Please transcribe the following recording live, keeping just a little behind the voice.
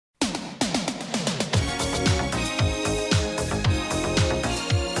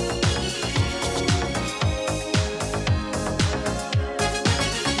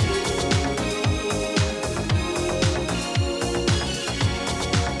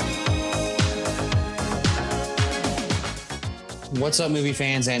What's up, movie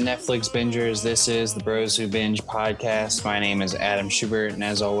fans and Netflix bingers? This is the Bros Who Binge podcast. My name is Adam Schubert, and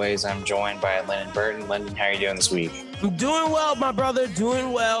as always, I'm joined by Lyndon Burton. Lyndon, how are you doing this week? I'm doing well, my brother,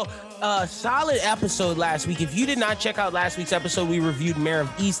 doing well. Solid episode last week. If you did not check out last week's episode, we reviewed Mayor of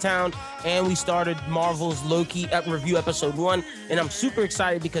Easttown, and we started Marvel's Loki review episode 1, and I'm super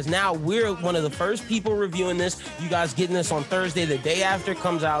excited because now we're one of the first people reviewing this. You guys getting this on Thursday, the day after it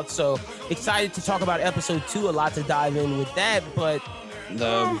comes out, so excited to talk about episode 2. A lot to dive in with that, but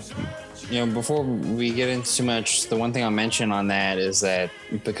before we get into too much, the one thing I'll mention on that is that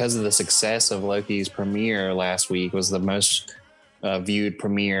because of the success of Loki's premiere last week, was the most viewed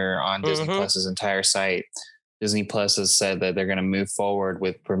premiere on Disney Plus's entire site. Disney Plus has said that they're going to move forward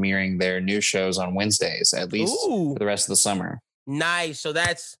with premiering their new shows on Wednesdays, at least for the rest of the summer. Nice. So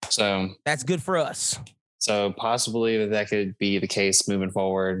that's good for us. So possibly that could be the case moving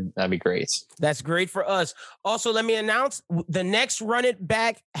forward. That'd be great. That's great for us. Also, let me announce the next Run It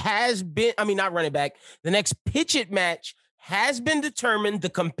Back the next Pitch It match has been determined, the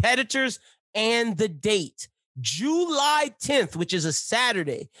competitors and the date. July 10th, which is a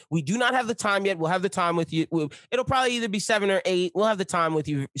Saturday. We do not have the time yet. We'll have the time with you. It'll probably either be 7 or 8. We'll have the time with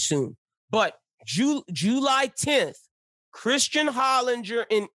you soon. But July 10th, Christian Hollinger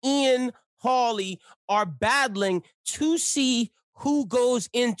and Ian Hawley are battling to see who goes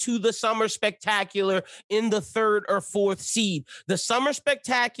into the Summer Spectacular in the 3rd or 4th seed. The Summer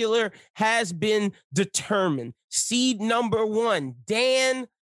Spectacular has been determined. Seed number 1, Dan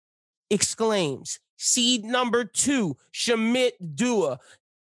exclaims. Seed number 2, Shamit Dua.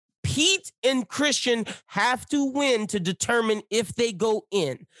 Pete and Christian have to win to determine if they go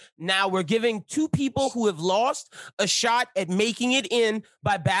in. Now we're giving 2 people who have lost a shot at making it in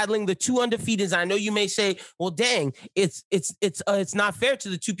by battling the 2 undefeateds. I know you may say, well, dang, it's not fair to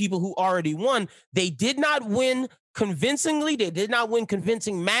the 2 people who already won. They did not win convincingly. They did not win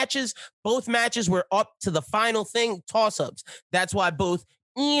convincing matches. Both matches were up to the final thing, toss-ups. That's why both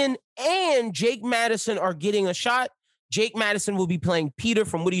Ian and Jake Madison are getting a shot. Jake Madison will be playing Peter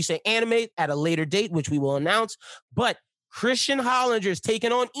from What Do You Say Animate at a later date, which we will announce. But Christian Hollinger is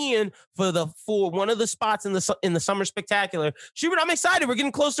taking on Ian for one of the spots in the Summer Spectacular. Schubert, I'm excited. We're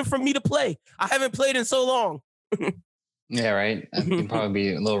getting closer for me to play. I haven't played in so long. Yeah, right. I can probably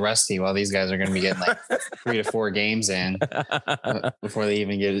be a little rusty while these guys are going to be getting like 3 to 4 games in before they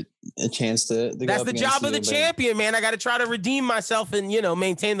even get a chance to go. That's the job of the champion, man. I got to try to redeem myself and,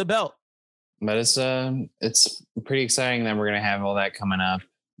 maintain the belt. But it's pretty exciting that we're going to have all that coming up.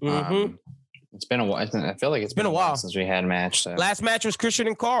 It's been a while. I feel like it's been a while since we had a match. So. Last match was Christian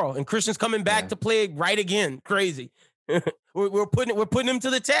and Carl, and Christian's coming back to play right again. Crazy. we're putting him to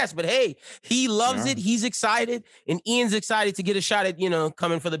the test, but hey, he loves it. He's excited, and Ian's excited to get a shot at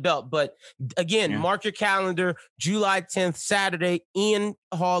coming for the belt. But again, mark your calendar, July 10th, Saturday, Ian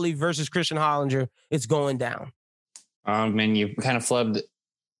Hawley versus Christian Hollinger. It's going down. Man, you kind of flubbed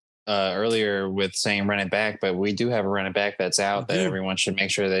earlier with saying Run It Back, but we do have a Run It Back that's out that everyone should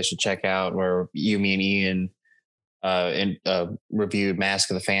make sure they should check out, where me and Ian reviewed Mask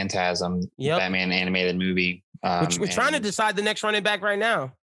of the Phantasm, Batman animated movie. We're trying to decide the next running back right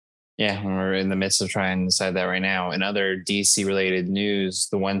now. Yeah, we're in the midst of trying to decide that right now. In other DC-related news,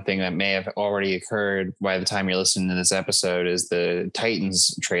 the one thing that may have already occurred by the time you're listening to this episode is the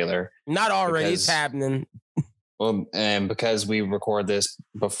Titans trailer. Not already, it's happening. Well, and because we record this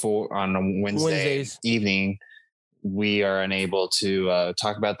before on a Wednesday evening, we are unable to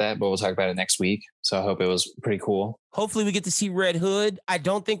talk about that, but we'll talk about it next week. So I hope it was pretty cool. Hopefully we get to see Red Hood. I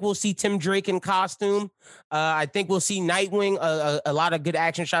don't think we'll see Tim Drake in costume. I think we'll see Nightwing, a lot of good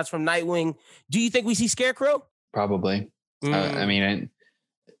action shots from Nightwing. Do you think we see Scarecrow? Probably. I mean,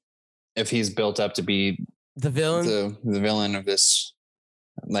 if he's built up to be the villain, the villain of this,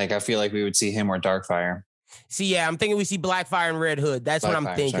 like, I feel like we would see him or Darkfire. See, I'm thinking we see Blackfire and Red Hood. That's what I'm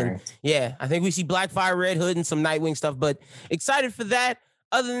thinking. Sorry. Yeah, I think we see Blackfire, Red Hood, and some Nightwing stuff, but excited for that.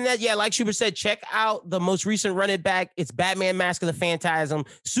 Other than that, like Schubert said, check out the most recent Run It Back. It's Batman Mask of the Phantasm.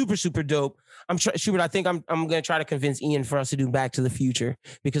 Super, super dope. Schubert, I think I'm going to try to convince Ian for us to do Back to the Future,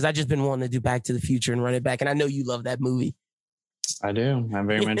 because I've just been wanting to do Back to the Future and Run It Back, and I know you love that movie. I do. I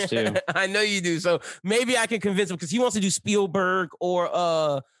very much do. I know you do. So maybe I can convince him, because he wants to do Spielberg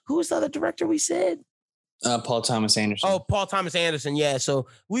or who was the other director we said? Paul Thomas Anderson. Oh, Paul Thomas Anderson. Yeah. So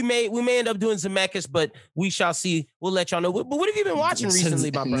we may end up doing Zemeckis, but we shall see. We'll let y'all know. But what have you been watching recently,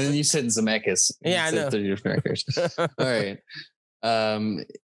 my brother? You said Zemeckis. Yeah, I know. All right.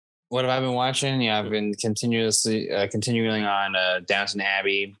 What have I been watching? Yeah, I've been continuing on Downton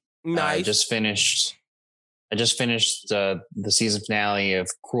Abbey. Nice. Just finished I just finished the season finale of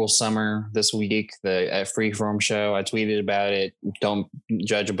Cruel Summer this week, the Freeform show. I tweeted about it. Don't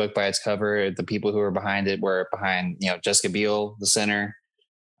judge a book by its cover. The people who were behind it were behind, Jessica Biel, the center.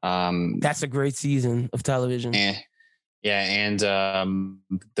 That's a great season of television. And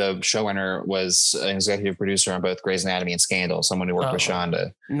the showrunner was an executive producer on both Grey's Anatomy and Scandal, someone who worked with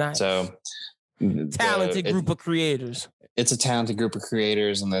Shonda. Nice. So talented group of creators. It's a talented group of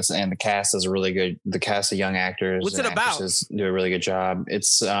creators, and the cast is really good. The cast of young actors. What's it about? Do a really good job.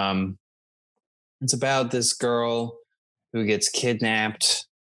 It's about this girl who gets kidnapped,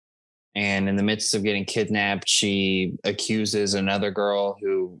 and in the midst of getting kidnapped, she accuses another girl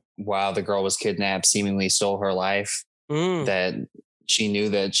who, while the girl was kidnapped, seemingly stole her life. That she knew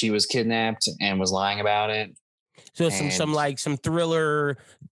that she was kidnapped and was lying about it. So some thriller,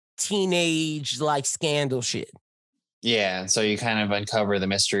 teenage scandal shit. Yeah, so you kind of uncover the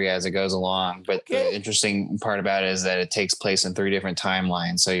mystery as it goes along. But the interesting part about it is that it takes place in 3 different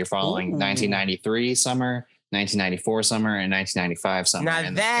timelines. So you're following 1993 summer, 1994 summer, and 1995 summer.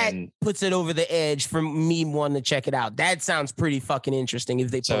 Now that puts it over the edge for me wanting to check it out. That sounds pretty fucking interesting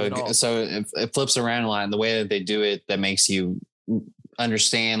if they pull it off. So it flips around a lot. And the way that they do it that makes you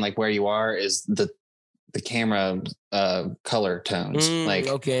understand where you are is the camera color tones.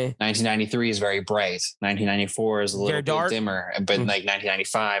 1993 is very bright. 1994 is a little bit dimmer, but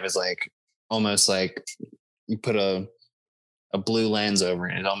 1995 is almost like you put a blue lens over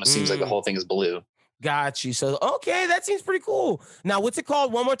it. It almost seems like the whole thing is blue. Got you. So, okay, that seems pretty cool. Now, what's it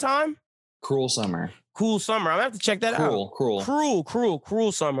called one more time? Cruel Summer. Cool Summer. I'm gonna have to check that out.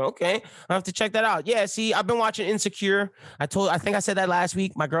 Cruel Summer. Okay. I have to check that out. Yeah, see, I've been watching Insecure. I think I said that last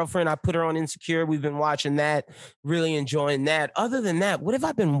week. My girlfriend, I put her on Insecure. We've been watching that, really enjoying that. Other than that, what have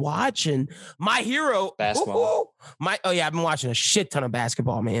I been watching? My Hero. Basketball. I've been watching a shit ton of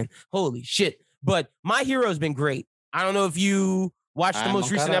basketball, man. Holy shit. But My Hero's been great. I don't know if you watched the most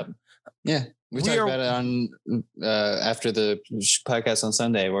recent episode. Yeah. We talked about it on after the podcast on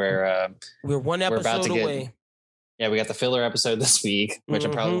Sunday, where we're one episode away. Yeah, we got the filler episode this week, which I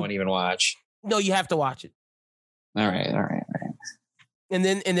probably won't even watch. No, you have to watch it. All right. And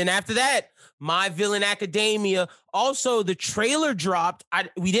then after that, My Villain Academia. Also, the trailer dropped.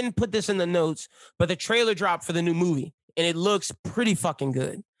 We didn't put this in the notes, but the trailer dropped for the new movie, and it looks pretty fucking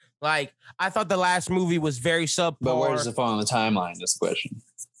good. I thought the last movie was very subpar. But where does it fall on the timeline? That's the question.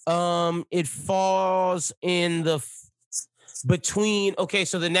 It falls in between. Okay,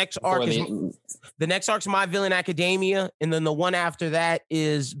 so the next arc is My Villain Academia, and then the one after that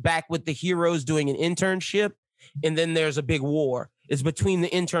is back with the heroes doing an internship, and then there's a big war. It's between the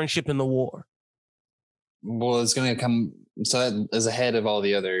internship and the war. Well, it's going to come. So that is ahead of all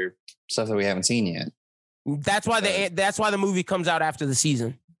the other stuff that we haven't seen yet. That's why the movie comes out after the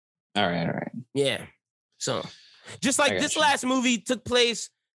season. All right. Yeah. So, just this last movie took place.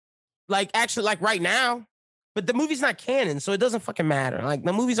 Actually, right now, but the movie's not canon, so it doesn't fucking matter.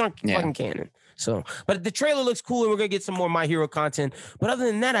 The movies aren't fucking canon. So, but the trailer looks cool, and we're gonna get some more My Hero content. But other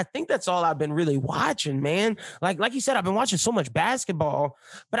than that, I think that's all I've been really watching, man. Like you said, I've been watching so much basketball,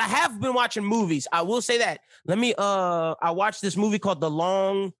 but I have been watching movies. I will say that. I watched this movie called The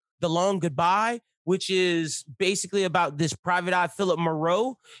Long Goodbye, which is basically about this private eye Philip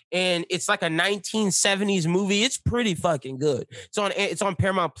Moreau, and it's like a 1970s movie. It's pretty fucking good. It's on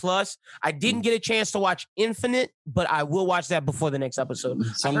Paramount Plus. I didn't get a chance to watch Infinite, but I will watch that before the next episode.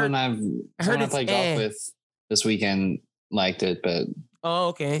 Someone I played golf with this weekend liked it, but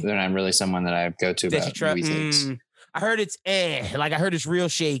okay, they're not really someone that I go to about movie takes. I heard it's I heard it's real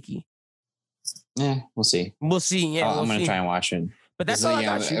shaky. Yeah, we'll see. Yeah, I'm gonna try and watch it. But that's all I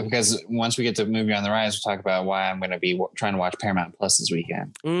got you. Because once we get to Movie on the Rise, we'll talk about why I'm going to be trying to watch Paramount Plus this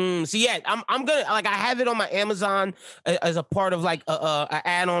weekend. So yeah, I'm gonna I have it on my Amazon as a part of an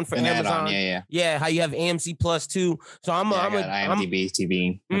add-on for Amazon. Yeah. How you have AMC Plus too. So I got IMDb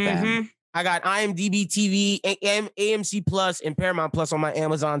TV. I got IMDb TV, AMC Plus, and Paramount Plus on my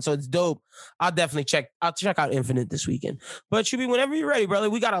Amazon, so it's dope. I'll check out Infinite this weekend. But Shuby, whenever you're ready, brother,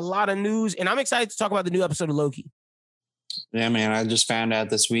 we got a lot of news, and I'm excited to talk about the new episode of Loki. Yeah, man, I just found out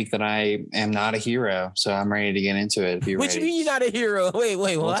this week that I am not a hero, so I'm ready to get into it. What you mean you're not a hero? Wait,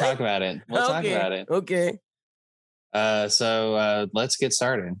 what? We'll talk about it. Okay. So let's get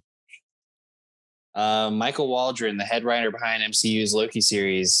started. Michael Waldron, the head writer behind MCU's Loki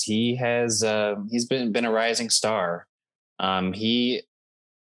series, he's been a rising star. He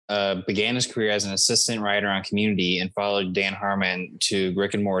began his career as an assistant writer on Community and followed Dan Harmon to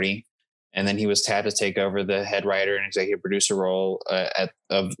Rick and Morty. and then he was tapped to take over the head writer and executive producer role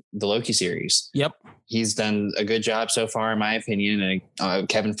of the Loki series. Yep. He's done a good job so far, in my opinion, and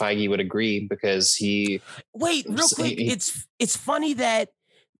Kevin Feige would agree because he... Wait, real quick. It's funny that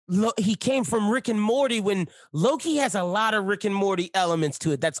he came from Rick and Morty when Loki has a lot of Rick and Morty elements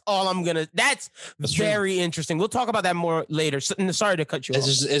to it. That's all I'm going to... That's very interesting. We'll talk about that more later. Sorry to cut you off.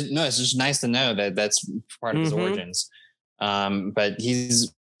 It's just nice to know that that's part of his origins. But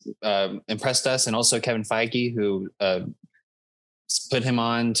he's impressed us, and also Kevin Feige, who put him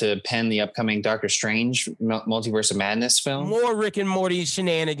on to pen the upcoming Doctor Strange Multiverse of Madness film. More Rick and Morty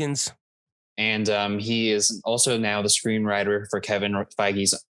shenanigans. And he is also now the screenwriter for Kevin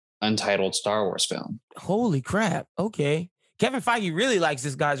Feige's untitled Star Wars film. Holy crap. Okay. Kevin Feige really likes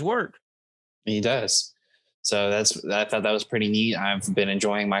this guy's work. He does. So I thought that was pretty neat. I've been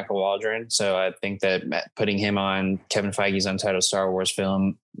enjoying Michael Waldron. So I think that putting him on Kevin Feige's untitled Star Wars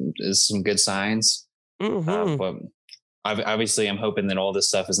film is some good signs. But obviously I'm hoping that all this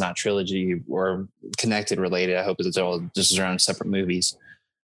stuff is not trilogy or connected related. I hope it's all just around separate movies.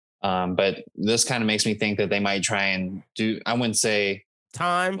 But this kind of makes me think that they might try and do, I wouldn't say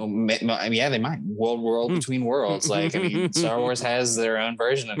time. Yeah, they might. World between worlds. Like, I mean, Star Wars has their own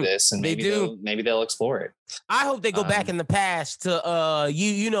version of this, and maybe they'll explore it. I hope they go back in the past to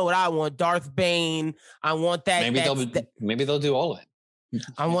you know what I want, Darth Bane. I want that. Maybe they'll do all of it.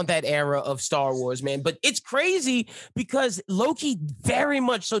 I want that era of Star Wars, man. But it's crazy because Loki very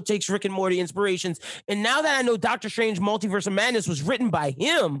much so takes Rick and Morty inspirations. And now that I know Doctor Strange Multiverse of Madness was written by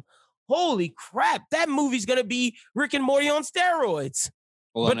him, holy crap, that movie's going to be Rick and Morty on steroids.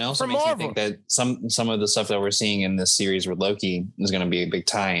 Well, and it also makes me think that some of the stuff that we're seeing in this series with Loki is going to be a big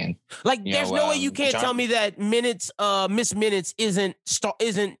tie-in. Like, there's no way you can't tell me that Miss Minutes isn't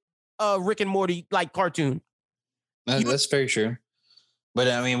a Rick and Morty like cartoon. That's very true. But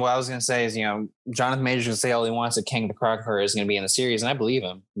I mean, what I was going to say is, Jonathan Majors can say all he wants that King the Conqueror is going to be in the series, and I believe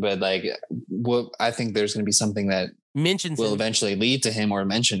him. But like, I think there's going to be something that will eventually lead to him or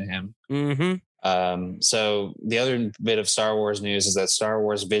mention him. Mm-hmm. So the other bit of Star Wars news is that Star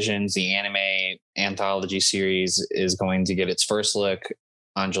Wars Visions, the anime anthology series, is going to get its first look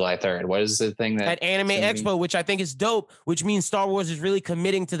on July 3rd. What is the thing that at Anime Expo, which I think is dope, which means Star Wars is really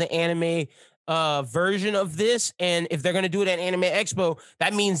committing to the anime version of this. And if they're going to do it at Anime Expo,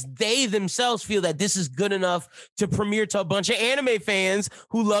 that means they themselves feel that this is good enough to premiere to a bunch of anime fans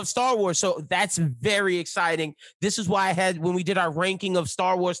who love Star Wars. So that's very exciting. This is why when we did our ranking of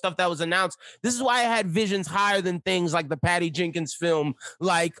Star Wars stuff that was announced, this is why I had Visions higher than things like the Patty Jenkins film,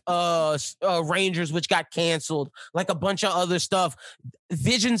 like Rangers, which got canceled, like a bunch of other stuff.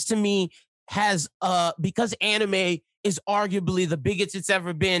 Visions to me has, because anime is arguably the biggest it's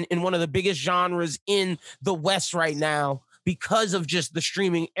ever been in one of the biggest genres in the West right now because of just the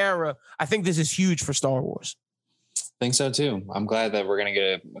streaming era. I think this is huge for Star Wars. I think so too. I'm glad that we're going to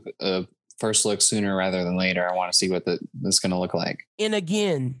get a first look sooner rather than later. I want to see what this is going to look like. And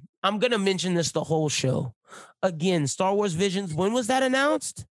again, I'm going to mention this the whole show. Again, Star Wars Visions, when was that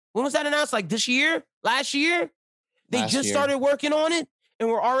announced? Like this year? Last year? They just started working on it? And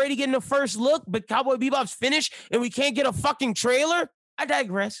we're already getting the first look, but Cowboy Bebop's finished and we can't get a fucking trailer? I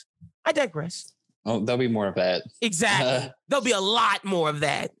digress. Oh, there'll be more of that. Exactly. There'll be a lot more of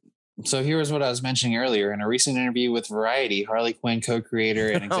that. So here's what I was mentioning earlier. In a recent interview with Variety, Harley Quinn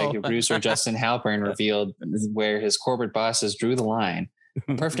co-creator and executive producer Justin Halpern revealed where his corporate bosses drew the line.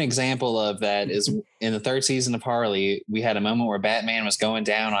 A perfect example of that is in the third season of Harley, we had a moment where Batman was going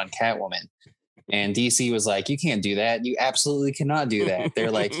down on Catwoman. And DC was like, you can't do that. You absolutely cannot do that. They're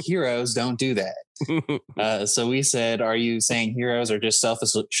like, heroes don't do that. So we said, are you saying heroes are just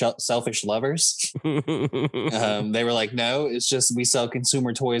selfish lovers? They were like, no, it's just we sell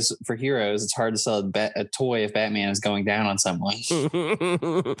consumer toys for heroes. It's hard to sell a toy if Batman is going down on someone.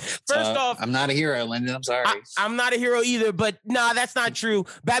 First off, I'm not a hero, Lyndon. I'm sorry. I'm not a hero either, but nah, that's not true.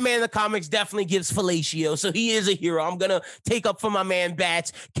 Batman in the comics definitely gives fellatio, so he is a hero. I'm gonna take up for my man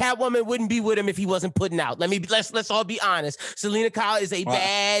Bats. Catwoman wouldn't be with him if he wasn't putting out. Let's all be honest. Selena Kyle is a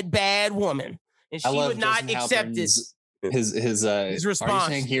bad woman. And she would not accept it. His response. Are you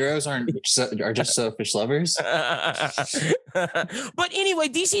saying heroes are just selfish lovers? But anyway,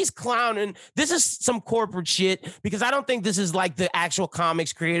 DC's clowning. This is some corporate shit because I don't think this is like the actual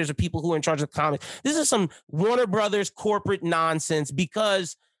comics creators or people who are in charge of comics. This is some Warner Brothers corporate nonsense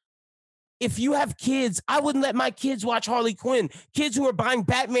because if you have kids, I wouldn't let my kids watch Harley Quinn. Kids who are buying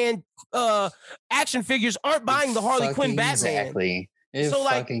Batman action figures aren't buying the Harley Quinn Batman. Exactly.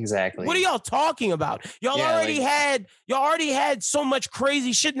 Exactly. What are y'all talking about? Y'all already had so much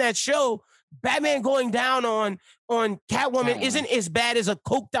crazy shit in that show. Batman going down on on Catwoman isn't as bad as a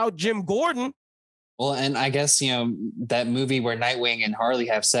coked out Jim Gordon. Well, and I guess, that movie where Nightwing and Harley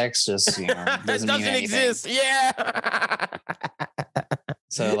have sex just, doesn't exist. Yeah.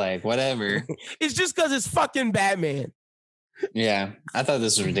 So, like, whatever. It's just because it's fucking Batman. Yeah. I thought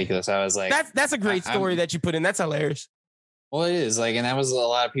this was ridiculous. I was like... That's a great story that you put in. That's hilarious. Well, it is. Like, and that was a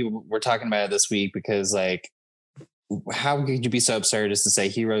lot of people were talking about it this week because, like, how could you be so absurd as to say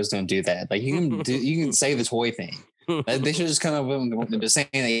heroes don't do that? Like, you can say the toy thing. They should just come up with just saying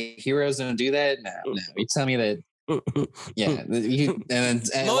that heroes don't do that. No. You tell me that. Yeah, and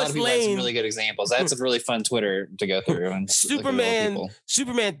a lot of people have some really good examples. That's a really fun Twitter to go through. And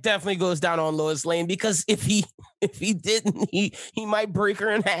Superman definitely goes down on Lois Lane because if he didn't, he might break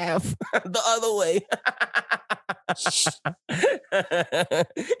her in half the other way.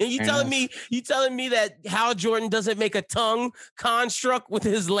 And you telling me that Hal Jordan doesn't make a tongue construct with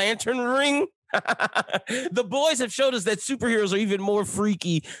his lantern ring? The boys have showed us that superheroes are even more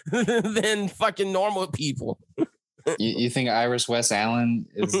freaky than fucking normal people. You think Iris West Allen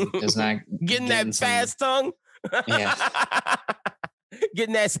is not getting that fast tongue? Yeah.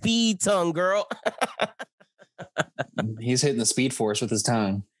 Getting that speed tongue, girl. He's hitting the Speed Force with his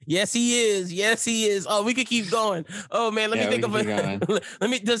tongue. Yes, he is. Oh, we could keep going. Oh man, let me think of it. Let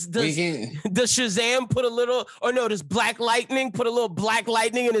me does Shazam put a little, or no, does Black Lightning put a little black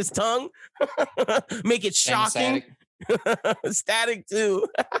lightning in his tongue? Make it shocking. Static too.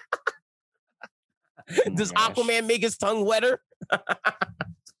 Does Aquaman make his tongue wetter?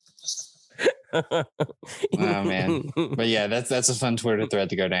 Oh man, but yeah, that's a fun Twitter thread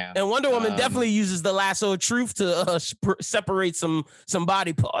to go down. And Wonder Woman definitely uses the lasso of truth to separate some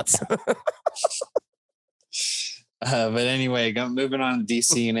body parts. But anyway, moving on to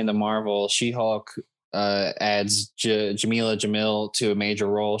DC and into Marvel, She-Hulk adds Jamila Jamil to a major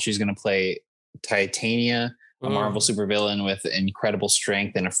role. She's going to play Titania, a Marvel supervillain with incredible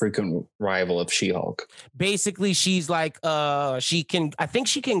strength and a frequent rival of She-Hulk. Basically, she's like, I think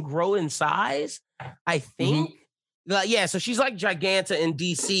she can grow in size. I think. Yeah, so she's like Giganta in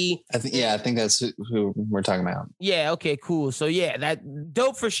DC. I think that's who we're talking about. Yeah, okay, cool. So yeah, that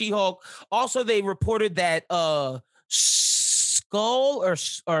dope for She-Hulk. Also, they reported that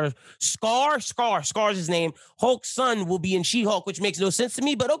Scar's his name. Hulk's son will be in She-Hulk, which makes no sense to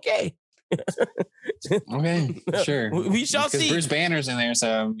me, but okay. Okay, sure. We shall see. Bruce Banner's in there,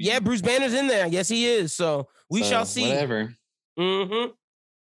 so yeah, Bruce Banner's in there. Yes, he is. So we shall see. Whatever. Mm-hmm.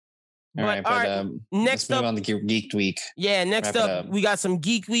 All right. Next up on the Geek Week. Yeah, next up we got some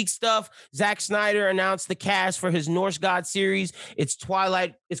Geek Week stuff. Zack Snyder announced the cast for his Norse God series. It's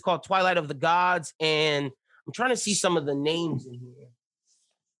Twilight. It's called Twilight of the Gods, and I'm trying to see some of the names in here.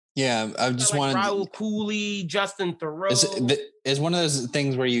 Yeah, I just wanted Raul Cooley, Justin Theroux. It's one of those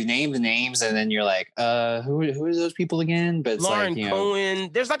things where you name the names and then you're like, who are those people again? But it's Lauren Cohen.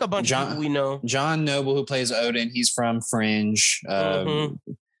 There's like a bunch of people we know. John Noble, who plays Odin, he's from Fringe.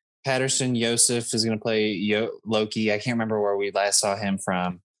 Patterson Yosef is going to play Loki. I can't remember where we last saw him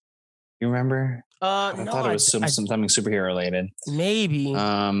from. You remember? I thought it was something superhero related. Maybe.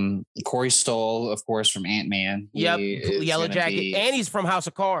 Corey Stoll, of course, from Ant-Man. Yep, Yellow Jacket, and he's from House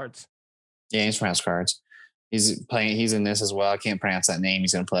of Cards. Yeah, he's from House of Cards. He's in this as well. I can't pronounce that name.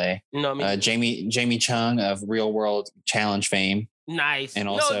 He's going to play. No, Jamie Chung of Real World Challenge fame. Nice. And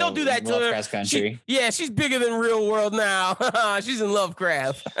also, don't do that to her. Lovecraft Country. She's bigger than Real World now. She's in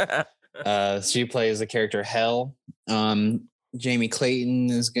Lovecraft. She plays the character Hell. Jamie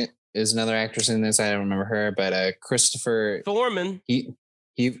Clayton is another actress in this. I don't remember her, but Christopher Thorman. He's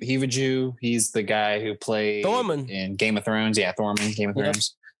a Jew. He's the guy who played Thorman in Game of Thrones. Yeah, Thorman, Game of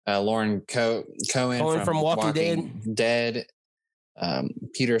Thrones. Lauren Cohen from Walking Dead.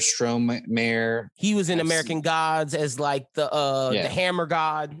 Peter Stormare. He was in American Gods as like the Hammer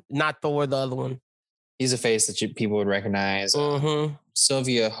God, not Thor, the other one. He's a face that people would recognize.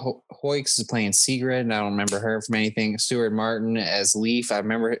 Sylvia Hoeks is playing Sigrid, and I don't remember her from anything. Stuart Martin as Leaf. I've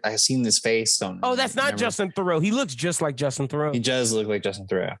seen this face. That's not Justin Theroux. He looks just like Justin Theroux. He does look like Justin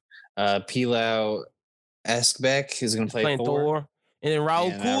Theroux. Pilau Eskbeck is going to play Thor. And then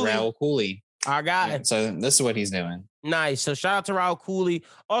Raul Cooley. Our guy. So this is what he's doing. Nice. So shout out to Raul Cooley.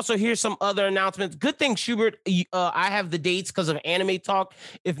 Also, here's some other announcements. Good thing, Schubert, I have the dates because of Anime Talk.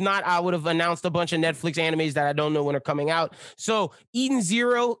 If not, I would have announced a bunch of Netflix animes that I don't know when are coming out. So Eden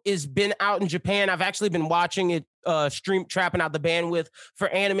Zero has been out in Japan. I've actually been watching it stream, trapping out the bandwidth for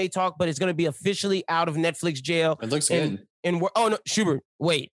Anime Talk, but it's going to be officially out of Netflix jail. It looks good. Schubert,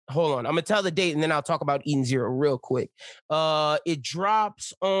 wait. hold on. I'm gonna tell the date and then I'll talk about Eden Zero real quick. It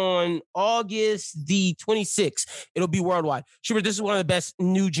drops on August the 26th. It'll be worldwide. Schubert, this is one of the best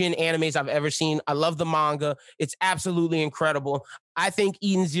new gen animes I've ever seen. I love the manga. It's absolutely incredible. I think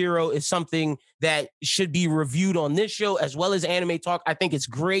Eden Zero is something that should be reviewed on this show as well as Anime Talk. I think it's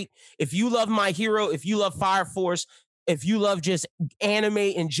great. If you love My Hero, if you love Fire Force, if you love just anime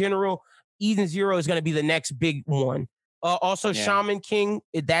in general, Eden Zero is going to be the next big one. Also, Shaman King,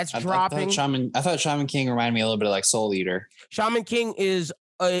 that's dropping. I thought Shaman King reminded me a little bit of like Soul Eater. Shaman King is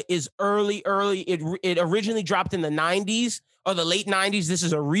early. It originally dropped in the 90s or the late 90s. This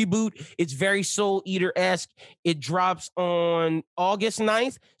is a reboot. It's very Soul Eater-esque. It drops on August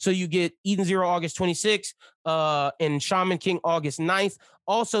 9th. So you get Eden Zero August 26th and Shaman King August 9th.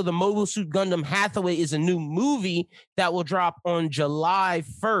 Also, the Mobile Suit Gundam Hathaway is a new movie that will drop on July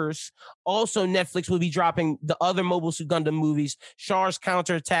 1st. Also, Netflix will be dropping the other Mobile Suit Gundam movies, Char's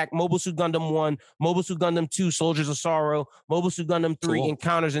Counterattack, Mobile Suit Gundam 1, Mobile Suit Gundam 2, Soldiers of Sorrow, Mobile Suit Gundam 3,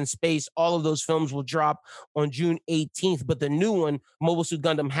 Encounters in Space. All of those films will drop on June 18th, but the new one, Mobile Suit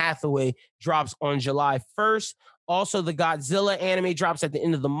Gundam Hathaway, drops on July 1st. Also, the Godzilla anime drops at the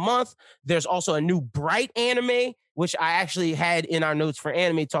end of the month. There's also a new Bright anime, which I actually had in our notes for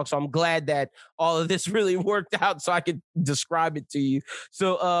Anime Talk. So I'm glad that all of this really worked out so I could describe it to you.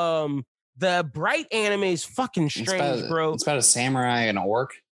 So the Bright anime is fucking strange, bro. It's about a samurai and an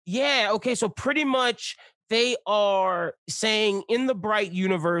orc. Yeah. Okay. So pretty much they are saying in the Bright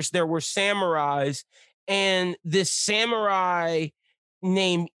universe, there were samurais, and this samurai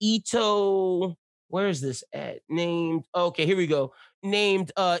named Ito. Where is this at? Named, okay, here we go.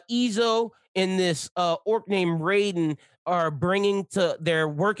 Named Izo and this orc named Raiden they're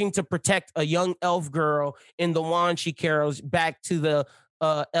working to protect a young elf girl in the Wan Shi Carols back to the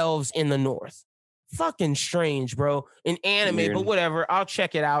elves in the north. Fucking strange, bro. An anime, weird. But whatever. I'll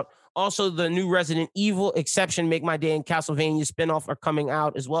check it out. Also, the new Resident Evil, Exception, Make My Day, and Castlevania spinoff are coming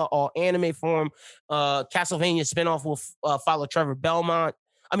out as well, all anime form. Castlevania spinoff will follow Trevor Belmont.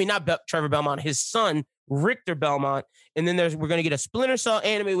 I mean, not Trevor Belmont, his son, Richter Belmont. And then we're going to get a Splinter Cell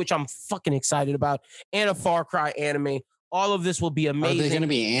anime, which I'm fucking excited about, and a Far Cry anime. All of this will be amazing. Are they going to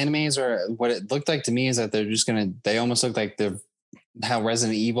be animes, or what it looked like to me is that they almost look like how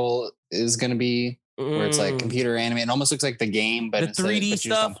Resident Evil is going to be, where it's like computer anime. It almost looks like the game, but the 3D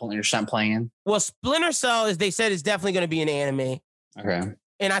stuff. You're just not playing. Well, Splinter Cell, as they said, is definitely going to be an anime. Okay.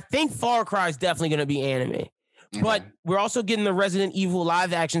 And I think Far Cry is definitely going to be anime. Okay. But we're also getting the Resident Evil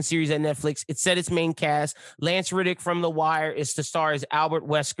live action series at Netflix. It said its main cast. Lance Reddick from The Wire is to star as Albert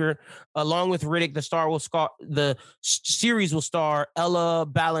Wesker. Along with Riddick, the series will star Ella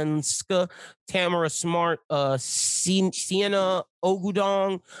Balinska, Tamara Smart, Sienna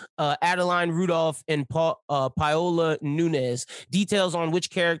Ogudong, Adeline Rudolph, and Paola Nunez. Details on which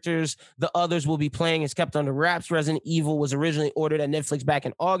characters the others will be playing is kept under wraps. Resident Evil was originally ordered at Netflix back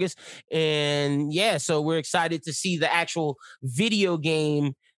in August. And yeah, so we're excited to see the actual video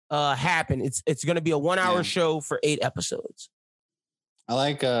game happen. It's going to be a 1 hour show for 8 episodes. I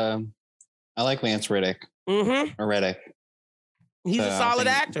like Lance Reddick. Mm-hmm. Or Reddick. He's a solid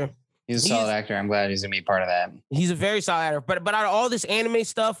actor. He's a solid actor. I'm glad he's going to be part of that. He's a very solid actor. But out of all this anime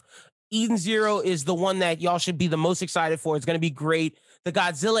stuff, Eden Zero is the one that y'all should be the most excited for. It's going to be great. The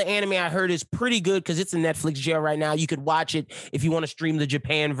Godzilla anime I heard is pretty good because it's in Netflix jail right now. You could watch it if you want to stream the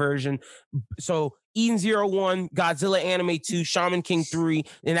Japan version. So Eden Zero 1, Godzilla Anime 2, Shaman King 3.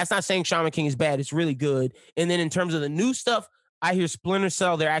 And that's not saying Shaman King is bad. It's really good. And then in terms of the new stuff, I hear Splinter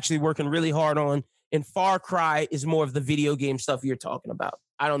Cell they're actually working really hard on. And Far Cry is more of the video game stuff you're talking about.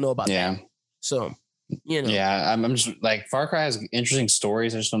 I don't know about that. So, you know. Yeah, I'm just like, Far Cry has interesting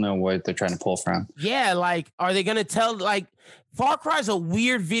stories. I just don't know what they're trying to pull from. Yeah, like, are they going to tell, like, Far Cry is a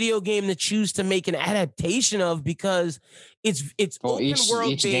weird video game to choose to make an adaptation of because it's open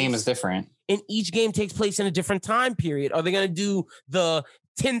world. Each game is different. And each game takes place in a different time period. Are they going to do the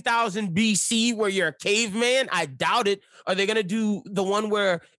 10,000 BC where you're a caveman? I doubt it. Are they going to do the one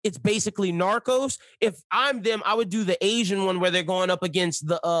where it's basically Narcos? If I'm them, I would do the Asian one where they're going up against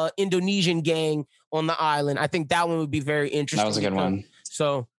the Indonesian gang on the island. I think that one would be very interesting. That was a good one.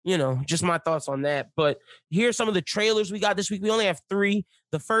 So, you know, just my thoughts on that. But here's some of the trailers we got this week. We only have 3.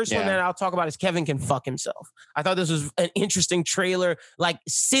 The first one that I'll talk about is Kevin Can Fuck Himself. I thought this was an interesting trailer, like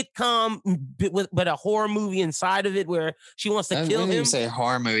sitcom, but a horror movie inside of it where she wants to kill him. I wouldn't even say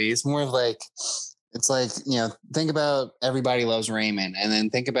horror movie. It's more of like, it's like, you know, think about Everybody Loves Raymond, and then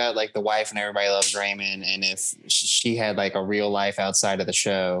think about like the wife and Everybody Loves Raymond. And if she had like a real life outside of the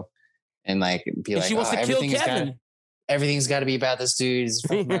show and like be like, she wants to kill Kevin. everything's got to be about this dude. He's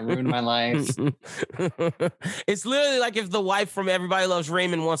fucking ruined my life. It's literally like if the wife from Everybody Loves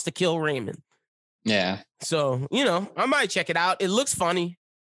Raymond wants to kill Raymond. Yeah. So, I might check it out. It looks funny.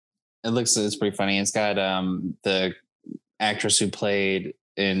 It's pretty funny. It's got the actress who played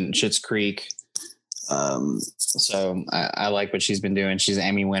in Schitt's Creek. So I like what she's been doing. She's an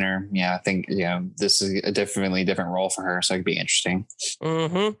Emmy winner. Yeah, I think this is a definitely different role for her, so it could be interesting.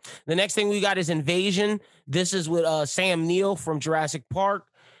 Mm-hmm. The next thing we got is Invasion. This is with Sam Neill from Jurassic Park.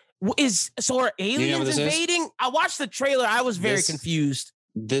 Are aliens invading? I watched the trailer. I was very confused.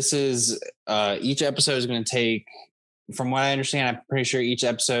 This is each episode is going to take, from what I understand, I'm pretty sure each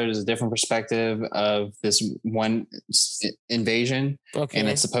episode is a different perspective of this one invasion. Okay. And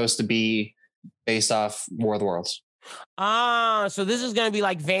it's supposed to be based off War of the Worlds. So this is going to be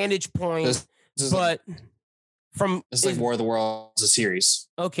like Vantage Point, this is like War of the Worlds, a series.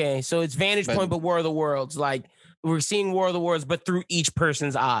 Okay, so it's Vantage Point, but War of the Worlds. Like we're seeing War of the Worlds, but through each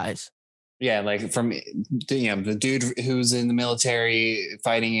person's eyes. Yeah, like from the dude who's in the military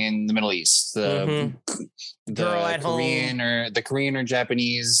fighting in the Middle East, the girl at Korean home, or the Korean or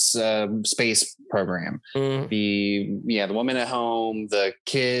Japanese space program, the woman at home, the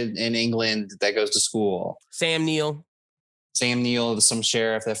kid in England that goes to school, Sam Neill, some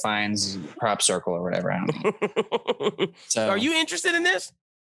sheriff that finds Prop Circle or whatever. I don't know. So, are you interested in this?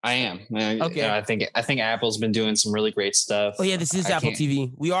 I am. Okay. I think Apple's been doing some really great stuff. Oh yeah, this is Apple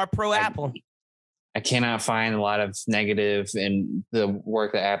TV. We are pro Apple. I cannot find a lot of negative in the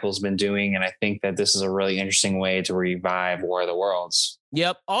work that Apple's been doing, and I think that this is a really interesting way to revive War of the Worlds.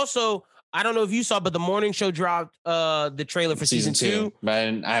 Yep. Also, I don't know if you saw, but the morning show dropped the trailer for season 2.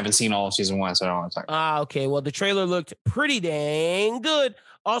 But I haven't seen all of season 1, so I don't want to talk about it. Okay. Well, the trailer looked pretty dang good.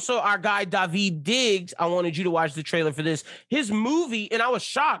 Also, our guy, Daveed Diggs, I wanted you to watch the trailer for this. His movie, and I was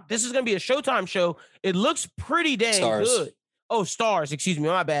shocked. This is going to be a Showtime show. It looks pretty dang good. Oh, Stars. Excuse me.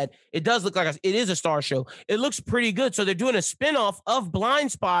 My bad. It does look like it is a Star show. It looks pretty good. So they're doing a spinoff of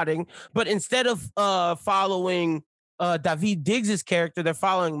Blind Spotting, but instead of following Daveed Diggs' character, they're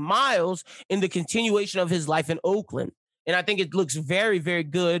following Miles in the continuation of his life in Oakland. And I think it looks very, very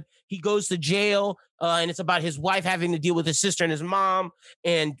good. He goes to jail, and it's about his wife having to deal with his sister and his mom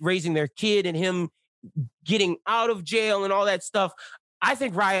and raising their kid and him getting out of jail and all that stuff. I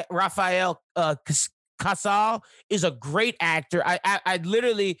think Rafael Casal is a great actor. I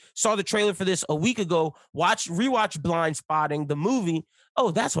literally saw the trailer for this a week ago, rewatched Blind Spotting, the movie. Oh,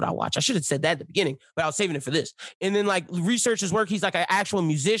 that's what I watched. I should have said that at the beginning, but I was saving it for this. And then research his work. He's like an actual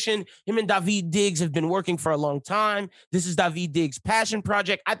musician. Him and Daveed Diggs have been working for a long time. This is Daveed Diggs' passion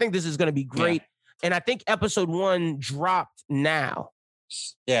project. I think this is going to be great. Yeah. And I think episode 1 dropped now.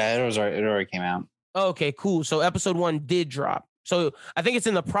 Yeah, it already came out. Okay, cool. So episode 1 did drop. So I think it's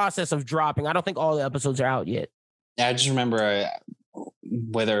in the process of dropping. I don't think all the episodes are out yet. Yeah, I just remember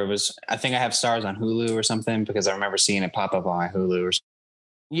whether it was, I think I have Stars on Hulu or something, because I remember seeing it pop up on my Hulu or something.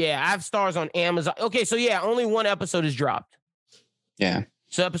 Yeah, I have Stars on Amazon. Okay, so yeah, only 1 episode is dropped. Yeah.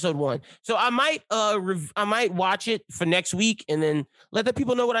 So episode 1. So I might watch it for next week and then let the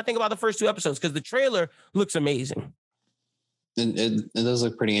people know what I think about the first 2 episodes, because the trailer looks amazing. It does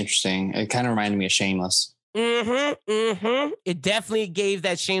look pretty interesting. It kind of reminded me of Shameless. It definitely gave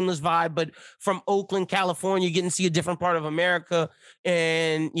that Shameless vibe, but from Oakland, California, getting to see a different part of America.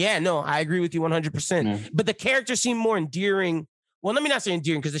 And yeah, no, I agree with you 100%. Yeah. But the characters seem more endearing. Well, let me not say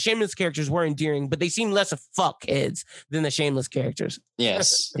endearing, because the Shameless characters were endearing, but they seem less of fuckheads than the Shameless characters.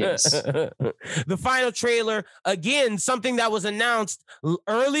 Yes. The final trailer, again, something that was announced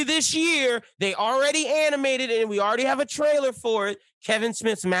early this year. They already animated it, and we already have a trailer for it. Kevin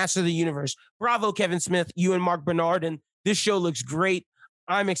Smith's Master of the Universe. Bravo, Kevin Smith, you and Mark Bernard. And this show looks great.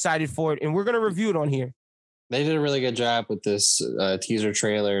 I'm excited for it, and we're going to review it on here. They did a really good job with this teaser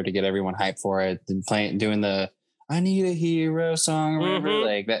trailer to get everyone hyped for it. Doing the I Need a Hero song or whatever.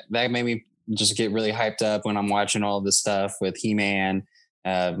 Like that made me just get really hyped up when I'm watching all this stuff with He-Man.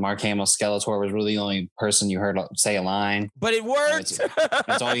 Mark Hamill, Skeletor was really the only person you heard say a line. But it worked.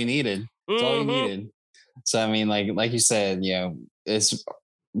 That's all you needed. That's all you needed. So, I mean, like you said, it's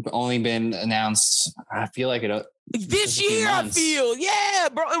only been announced, I feel like it this year, I feel. Yeah,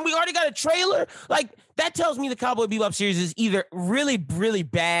 bro. And we already got a trailer. Like, that tells me the Cowboy Bebop series is either really, really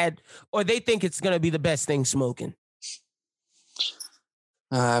bad, or they think it's going to be the best thing smoking.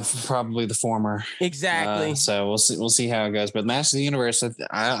 Probably the former. Exactly. So we'll see how it goes. But Masters of the Universe,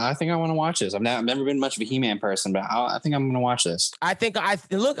 I think I want to watch this. I've never been much of a He-Man person, but I think I'm going to watch this. I think I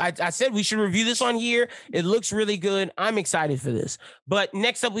said we should review this on here. It looks really good. I'm excited for this. But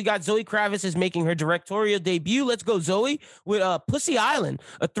next up, we got Zoe Kravitz is making her directorial debut. Let's go, Zoe, with Pussy Island,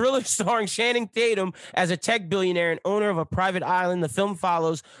 a thriller starring Channing Tatum as a tech billionaire and owner of a private island. The film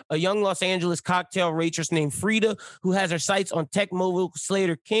follows a young Los Angeles cocktail waitress named Frida, who has her sights on tech mogul Slater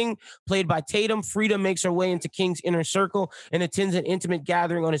King, played by Tatum. Frida makes her way into King's inner circle and attends an intimate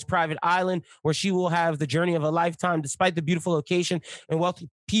gathering on his private island, where she will have the journey of a lifetime. Despite the beautiful location and wealthy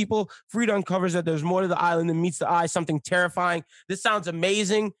people, Frida uncovers that there's more to the island than meets the eye, something terrifying. This sounds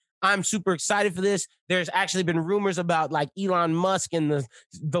amazing. I'm super excited for this. There's actually been rumors about like Elon Musk and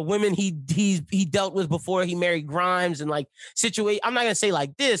the women he dealt with before he married Grimes and like situation. I'm not gonna say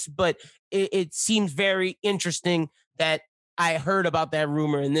like this, but it seems very interesting that I heard about that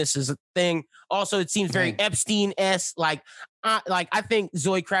rumor, and this is a thing. Also, it seems very Epstein-esque. Like I think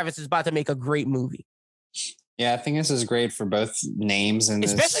Zoe Kravitz is about to make a great movie. Yeah, I think this is great for both names and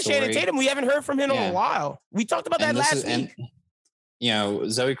especially Channing Tatum. We haven't heard from him in a while. We talked about that last week.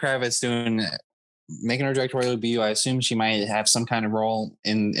 And, Zoe Kravitz making her directorial debut. I assume she might have some kind of role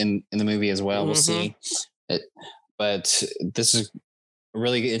in the movie as well. We'll see. But this is a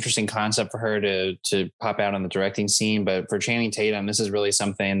really interesting concept for her to pop out on the directing scene. But for Channing Tatum, this is really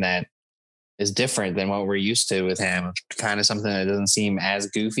something that is different than what we're used to with him. Kind of something that doesn't seem as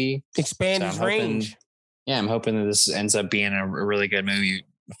goofy. Expand his range. Yeah, I'm hoping that this ends up being a really good movie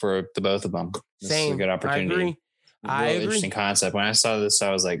for the both of them. This is a good opportunity. I agree. Interesting concept. When I saw this,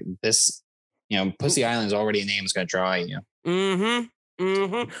 I was like, this, Pussy Island is already a name that's going to draw you.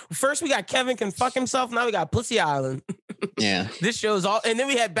 First, we got Kevin Can Fuck Himself. Now we got Pussy Island. Yeah. This show is all, and then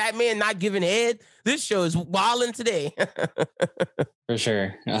we had Batman Not Giving Head. This show is wilding today. For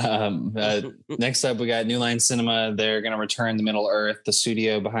sure. Next up, we got New Line Cinema. They're going to return to Middle Earth. The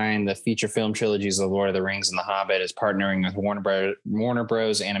studio behind the feature film trilogies of Lord of the Rings and The Hobbit is partnering with Warner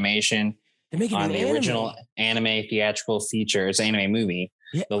Bros. Animation on the original anime theatrical feature. It's an anime movie.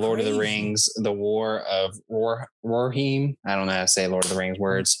 Yeah, the Lord of the Rings, the War of Rohirrim. I don't know how to say Lord of the Rings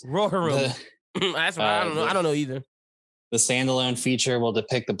words. Rohirrim. That's what I don't know. I don't know either. The standalone feature will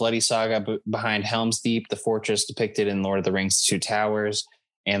depict the bloody saga behind Helm's Deep, the fortress depicted in Lord of the Rings: Two Towers,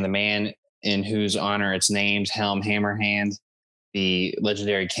 and the man in whose honor it's named, Helm Hammerhand, the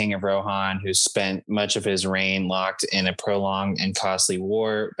legendary king of Rohan, who spent much of his reign locked in a prolonged and costly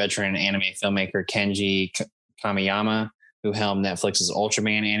war. Veteran anime filmmaker Kenji Kamiyama, who helmed Netflix's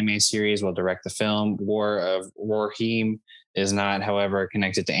Ultraman anime series, will direct the film. War of Rohirrim is not, however,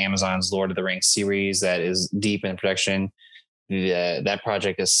 connected to Amazon's Lord of the Rings series that is deep in production. That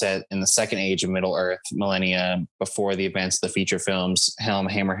project is set in the second age of Middle Earth, millennia before the events of the feature films. Helm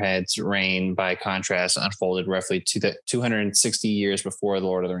Hammerhead's reign, by contrast, unfolded roughly 260 years before the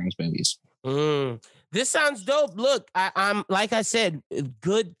Lord of the Rings movies. This sounds dope. Look, I'm like I said,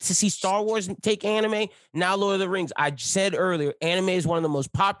 good to see Star Wars take anime. Now Lord of the Rings. I said earlier, anime is one of the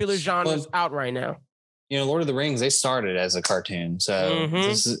most popular genres out right now. Lord of the Rings, they started as a cartoon. So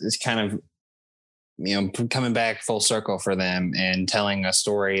this is kind of, coming back full circle for them and telling a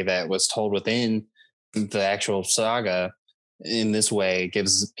story that was told within the actual saga in this way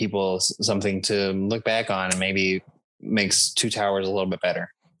gives people something to look back on and maybe makes Two Towers a little bit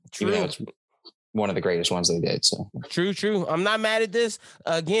better. True. Even though it's one of the greatest ones they did. So true. I'm not mad at this.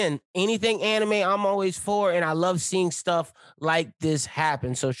 Again, anything anime, I'm always for, and I love seeing stuff like this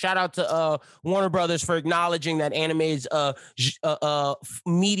happen. So shout out to Warner Brothers for acknowledging that anime is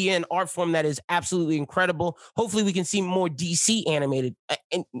media and art form that is absolutely incredible. Hopefully, we can see more DC animated,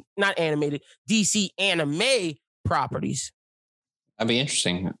 DC anime properties. That'd be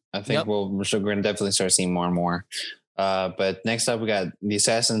interesting. I think we're going to definitely start seeing more and more. But next up, we got the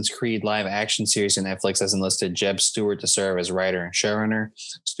Assassin's Creed live action series, and Netflix has enlisted Jeb Stewart to serve as writer and showrunner.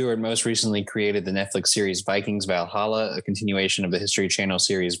 Stewart most recently created the Netflix series Vikings Valhalla, a continuation of the History Channel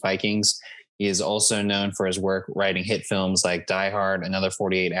series Vikings. He is also known for his work writing hit films like Die Hard, Another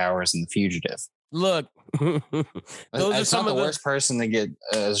 48 Hours, and The Fugitive. Look, those are some of the worst person to get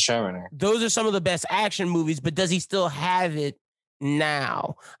as a showrunner. Those are some of the best action movies, but does he still have it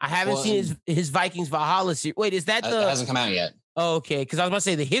now? I haven't seen his Vikings Valhalla series. Wait, is that it hasn't come out yet? Oh, okay, because I was about to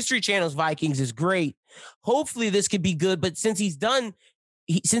say the History Channel's Vikings is great. Hopefully this could be good, but since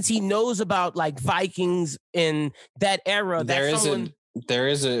since he knows about like Vikings in that era, there is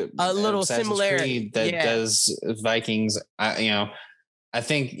a little Assassin's similarity Creed that does Vikings. I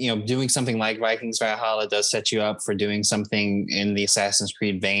think, doing something like Vikings Valhalla does set you up for doing something in the Assassin's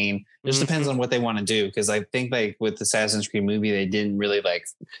Creed vein. It just depends on what they want to do. Because I think like with the Assassin's Creed movie, they didn't really like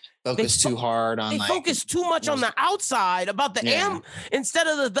focus too hard on. They focus too much on the outside about the instead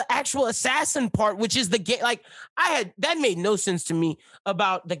of the actual assassin part, which is the game. Like that made no sense to me.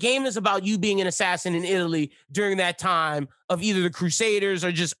 About the game is about you being an assassin in Italy during that time of either the Crusaders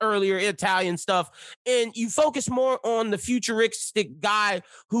or just earlier Italian stuff, and you focus more on the futuristic guy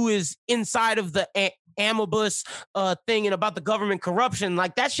who is inside of the Amobus thing and about the government corruption.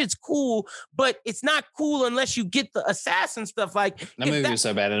 Like that shit's cool, but it's not cool unless you get the assassin stuff. Like that movie was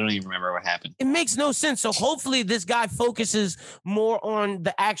so bad I don't even remember what happened. It makes no sense. So hopefully this guy focuses more on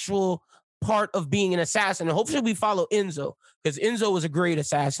the actual part of being an assassin, and hopefully we follow Enzo, because Enzo was a great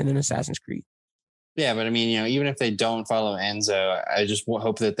assassin in Assassin's Creed. Yeah, but I mean, even if they don't follow Enzo, I just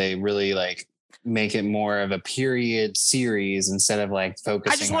hope that they really like make it more of a period series instead of like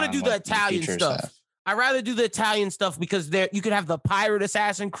focusing. I just want to do the Italian stuff. I'd rather do the Italian stuff because you could have the pirate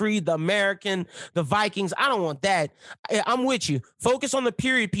Assassin's Creed, the American, the Vikings. I don't want that. I'm with you. Focus on the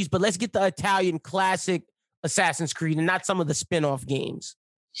period piece, but let's get the Italian classic Assassin's Creed and not some of the spin-off games.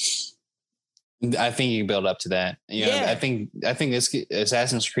 I think you can build up to that. I think this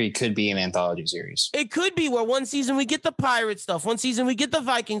Assassin's Creed could be an anthology series. It could be where one season we get the pirate stuff, one season we get the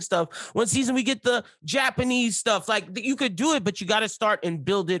Viking stuff, one season we get the Japanese stuff. Like you could do it, but you got to start and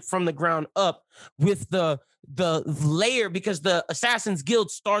build it from the ground up with the layer, because the Assassin's Guild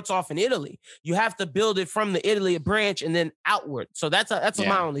starts off in Italy. You have to build it from the Italy branch and then outward. So that's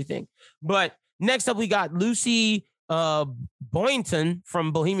my only thing. But next up, we got Lucy Boynton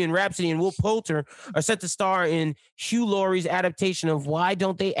from Bohemian Rhapsody and Will Poulter are set to star in Hugh Laurie's adaptation of Why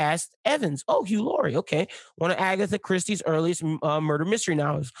Don't They Ask Evans? Oh, Hugh Laurie. Okay. One of Agatha Christie's earliest murder mystery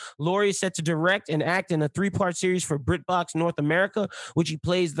novels. Laurie is set to direct and act in a 3-part series for BritBox North America, which he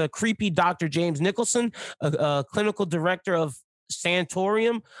plays the creepy Dr. James Nicholson, a clinical director of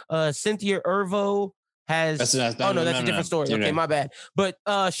Sanatorium. Cynthia Erivo that's a different story. Okay, my bad. But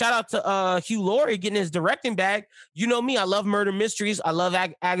shout out to Hugh Laurie getting his directing bag. You know me, I love murder mysteries. I love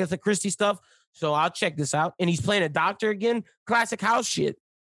Agatha Christie stuff. So I'll check this out. And he's playing a doctor again. Classic house shit.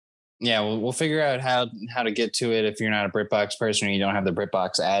 Yeah, we'll figure out how to get to it if you're not a BritBox person or you don't have the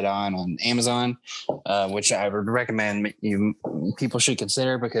BritBox add-on on Amazon, which I would recommend people should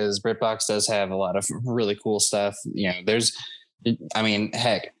consider, because BritBox does have a lot of really cool stuff.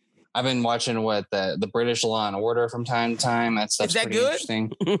 Heck, I've been watching the British Law and Order from time to time. That's pretty good?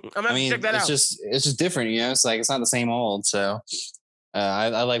 Interesting. I'm gonna check that out. It's just different, It's like it's not the same old. So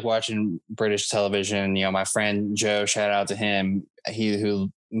I like watching British television. My friend Joe, shout out to him.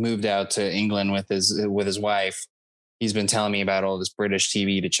 Who moved out to England with his wife. He's been telling me about all this British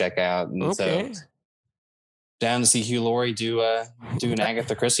TV to check out, and so down to see Hugh Laurie do an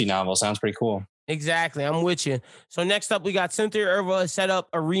Agatha Christie novel. Sounds pretty cool. Exactly. I'm with you. So next up, we got Cynthia Erivo has set up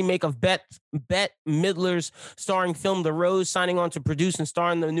a remake of Bette Midler's starring film The Rose, signing on to produce and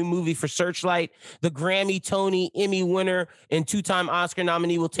star in the new movie for Searchlight. The Grammy, Tony, Emmy winner, and 2-time Oscar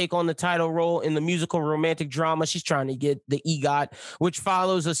nominee will take on the title role in the musical romantic drama. She's trying to get the EGOT, which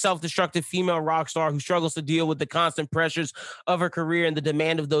follows a self-destructive female rock star who struggles to deal with the constant pressures of her career and the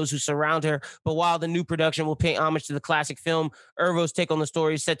demand of those who surround her. But while the new production will pay homage to the classic film, Erivo's take on the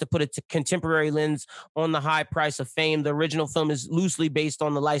story is set to put a contemporary lens on the high price of fame. The original film is loosely based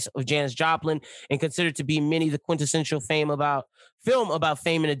on the life of Janis Joplin and considered to be the quintessential film about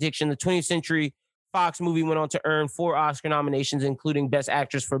fame and addiction. The 20th Century Fox movie went on to earn 4 Oscar nominations, including Best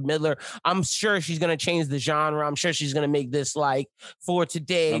Actress for Midler. I'm sure she's going to change the genre. I'm sure she's going to make this like for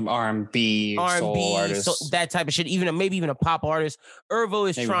today. R&B, soul artist. So that type of shit. Maybe even a pop artist. Erivo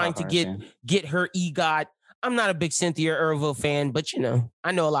is trying to get her EGOT. I'm not a big Cynthia Erivo fan, but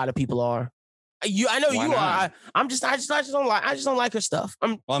I know a lot of people are. I know you are. I just don't like her stuff.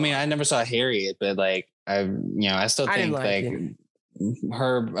 I never saw Harriet, but I still think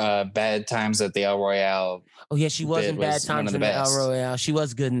her Bad Times at the El Royale. Oh yeah, she was in Bad Times at the El Royale. She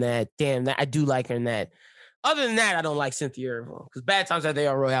was good in that. Damn, I do like her in that. Other than that, I don't like Cynthia Erivo because Bad Times at the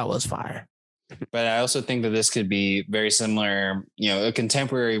El Royale was fire. But I also think that this could be very similar, a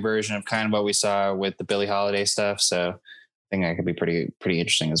contemporary version of kind of what we saw with the Billie Holiday stuff. So I think that could be pretty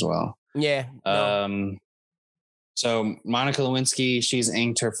interesting as well. Yeah. No. So Monica Lewinsky, she's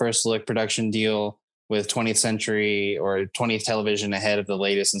inked her first look production deal with 20th Century or 20th Television ahead of the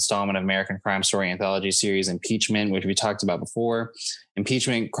latest installment of American Crime Story anthology series Impeachment, which we talked about before.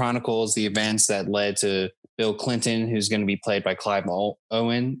 Impeachment chronicles the events that led to Bill Clinton, who's going to be played by Clive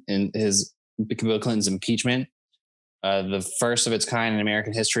Owen in Bill Clinton's impeachment. The first of its kind in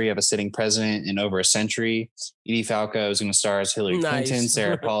American history of a sitting president in over a century. Edie Falco is going to star as Hillary Clinton,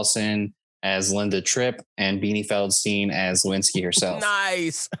 Sarah Paulson as Linda Tripp, and Beanie Feldstein as Lewinsky herself.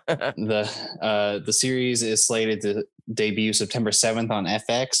 Nice. The series is slated to debut September 7th on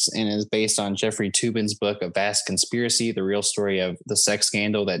FX and is based on Jeffrey Toobin's book, A Vast Conspiracy, the real story of the sex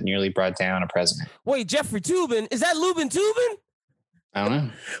scandal that nearly brought down a president. Wait, Jeffrey Toobin? Is that Lubin Toobin? I don't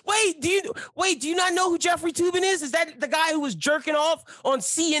know. Wait, do you not know who Jeffrey Toobin is? Is that the guy who was jerking off on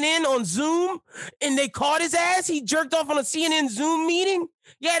CNN on Zoom and they caught his ass? He jerked off on a CNN Zoom meeting?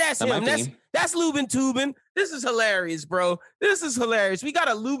 Yeah, that's him. That's Lubin Toobin. This is hilarious, bro. This is hilarious. We got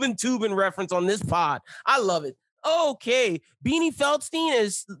a Lubin Toobin reference on this pod. I love it. Okay, Beanie Feldstein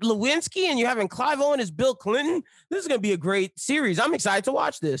is Lewinsky, and you're having Clive Owen as Bill Clinton. This is going to be a great series. I'm excited to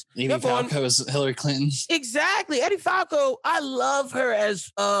watch this. Eddie Falco is Hillary Clinton. Exactly, Eddie Falco. I love her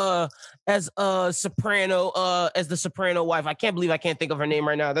as soprano, as the soprano wife. I can't believe I can't think of her name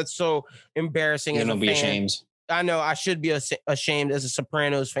right now. That's so embarrassing. Don't be ashamed. I know I should be ashamed as a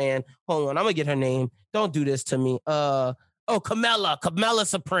Sopranos fan. Hold on, I'm gonna get her name. Don't do this to me. Camilla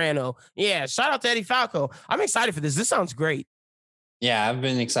Soprano. Yeah, shout out to Eddie Falco. I'm excited for this. This sounds great. Yeah, I've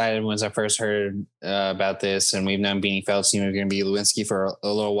been excited once I first heard about this, and we've known Beanie Feldstein was going to be Lewinsky for a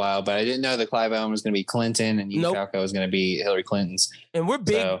little while, but I didn't know that Clive Owen was going to be Clinton and Edie Falco was going to be Hillary Clinton's. And we're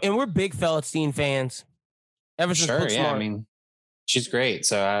big Feldstein fans. Ever since Booksmart. Yeah, I mean, she's great.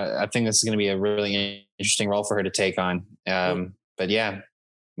 So I think this is going to be a really interesting role for her to take on. But yeah,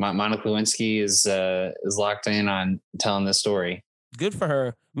 Monica Lewinsky is locked in on telling this story. Good for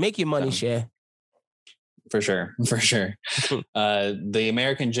her. Make your money, Shay. For sure. The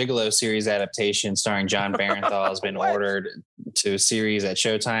American Gigolo series adaptation starring John Barenthal has been ordered to series at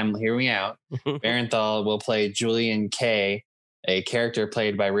Showtime. Hear me out. Barenthal will play Julian Kay, a character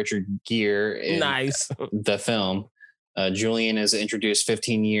played by Richard Gere in the film. Julian is introduced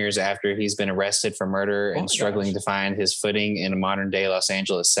 15 years after he's been arrested for murder and struggling to find his footing in a modern-day Los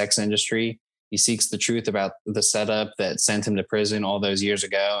Angeles sex industry. He seeks the truth about the setup that sent him to prison all those years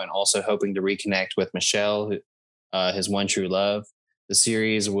ago and also hoping to reconnect with Michelle, his one true love. The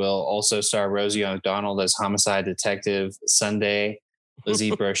series will also star Rosie O'Donnell as homicide detective Sunday,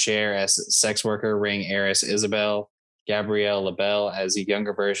 Lizzie Brocher as sex worker ring heiress Isabel, Gabrielle LaBelle as a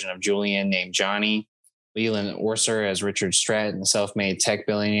younger version of Julian named Johnny, Leland Orser as Richard Stratton, self-made tech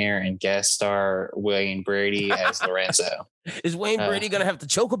billionaire, and guest star Wayne Brady as Lorenzo. Is Wayne Brady going to have to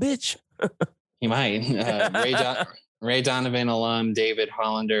choke a bitch? He might. Ray Donovan alum David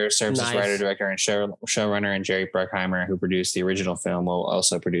Hollander serves as writer, director, and showrunner, and Jerry Bruckheimer, who produced the original film, will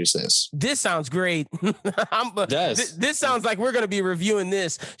also produce this. This sounds great. It does. This sounds like we're going to be reviewing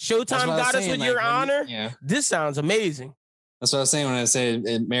this. Showtime got us with Your Honor. Yeah. This sounds amazing. That's what I was saying when I said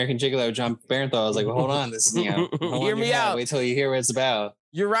American Gigolo, John Barenthal. I was like, well, hold on. This, hear me out. Wait till you hear what it's about.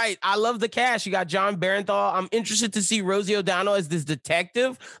 You're right. I love the cast. You got John Barenthal. I'm interested to see Rosie O'Donnell as this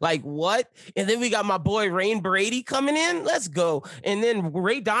detective. Like, what? And then we got my boy Wayne Brady coming in. Let's go. And then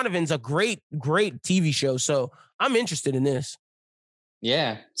Ray Donovan's a great TV show. So I'm interested in this.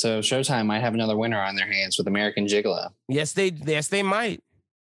 Yeah. So Showtime might have another winner on their hands with American Gigolo. Yes, they might.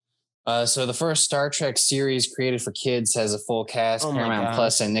 So the first Star Trek series created for kids has a full cast. Paramount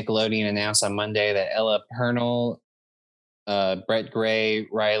Plus and Nickelodeon announced on Monday that Ella Purnell, Brett Gray,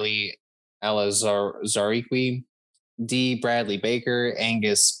 Riley Alazariqui, D. Bradley Baker,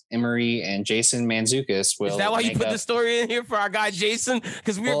 Angus Emery, and Jason Mantzoukas will. Is that why you put the story in here for our guy Jason?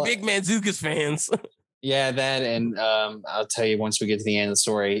 Because we're big Mantzoukas fans. Yeah, that, and I'll tell you once we get to the end of the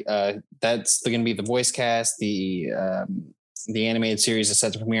story. That's going to be the voice cast. The animated series is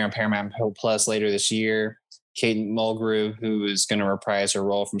set to premiere on Paramount Plus later this year. Kate Mulgrew, who is going to reprise her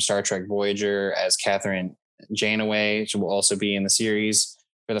role from Star Trek Voyager as Catherine Janeway, she will also be in the series.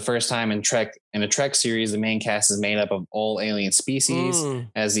 For the first time in a Trek series, the main cast is made up of all alien species,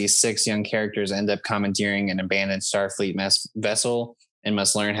 as these 6 young characters end up commandeering an abandoned Starfleet vessel and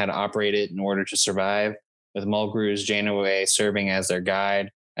must learn how to operate it in order to survive, with Mulgrew's Janeway serving as their guide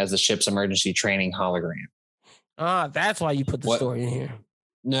as the ship's emergency training hologram. That's why you put the story in here.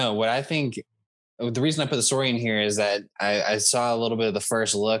 No, what I think, the reason I put the story in here is that I saw a little bit of the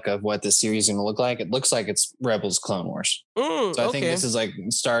first look of what the series is going to look like. It looks like it's Rebels Clone Wars. So I think this is like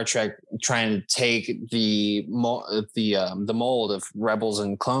Star Trek trying to take the mold of Rebels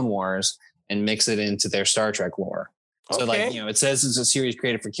and Clone Wars and mix it into their Star Trek lore. So it says it's a series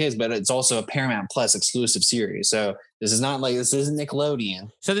created for kids, but it's also a Paramount Plus exclusive series. So this isn't Nickelodeon.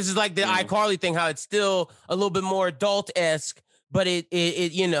 So this is like the iCarly thing, how it's still a little bit more adult-esque, but it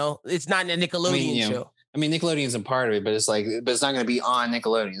it's not a Nickelodeon show. I mean, Nickelodeon's a part of it, but it's not going to be on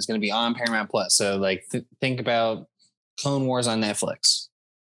Nickelodeon. It's going to be on Paramount Plus. So like think about Clone Wars on Netflix.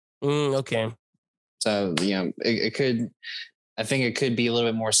 Okay. So, it could, I think it could be a little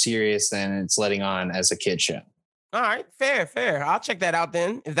bit more serious than it's letting on as a kid show. All right, fair. I'll check that out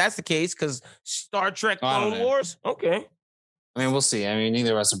then, if that's the case, because Star Trek Clone Wars. Okay. I mean, we'll see. I mean,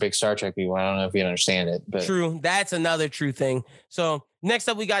 neither of us are big Star Trek people. I don't know if you understand it, but true. That's another true thing. So next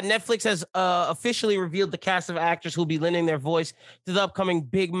up, we got Netflix has officially revealed the cast of actors who will be lending their voice to the upcoming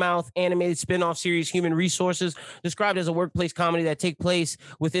Big Mouth animated spinoff series, Human Resources, described as a workplace comedy that take place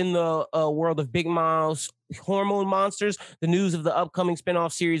within the world of Big Mouth's hormone monsters. The news of the upcoming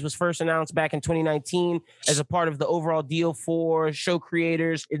spinoff series was first announced back in 2019 as a part of the overall deal for show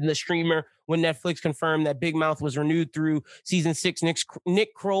creators in the streamer, when Netflix confirmed that Big Mouth was renewed through season 6.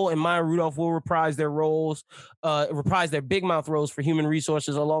 Nick Kroll and Maya Rudolph will reprise their Big Mouth roles for Human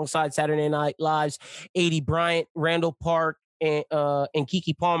Resources alongside Saturday Night Live's Aidy Bryant, Randall Park, and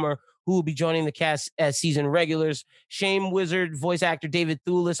Keke Palmer, who will be joining the cast as season regulars. Shame Wizard voice actor David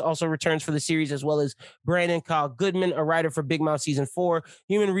Thewlis also returns for the series, as well as Brandon Kyle Goodman, a writer for Big Mouth season 4.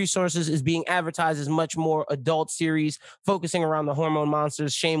 Human Resources is being advertised as much more adult series, focusing around the hormone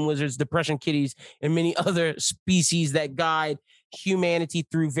monsters, Shame Wizards, depression kitties, and many other species that guide humanity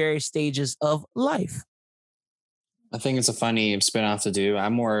through various stages of life. I think it's a funny spinoff to do.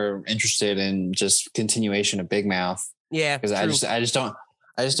 I'm more interested in just continuation of Big Mouth. Yeah, because I just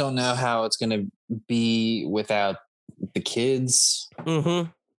don't know how it's going to be without the kids. Mm-hmm.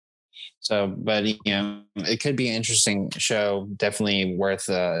 So, but it could be an interesting show. Definitely worth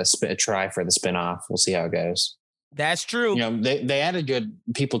a try for the spinoff. We'll see how it goes. That's true. They added good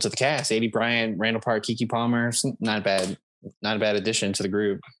people to the cast. Aidy Bryant, Randall Park, Keke Palmer. Not a bad addition to the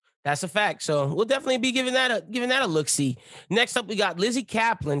group. That's a fact. So we'll definitely be giving that a look-see. Next up, we got Lizzie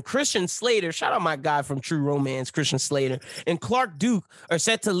Kaplan, Christian Slater. Shout out my guy from True Romance, Christian Slater, and Clark Duke are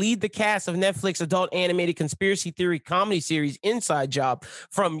set to lead the cast of Netflix adult animated conspiracy theory comedy series Inside Job.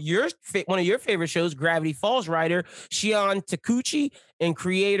 From one of your favorite shows, Gravity Falls writer Shion Takuchi and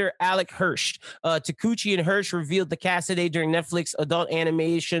creator Alec Hirsch. Takuchi and Hirsch revealed the cast today during Netflix adult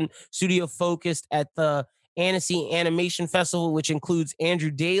animation studio focused at the Annecy Animation Festival, which includes Andrew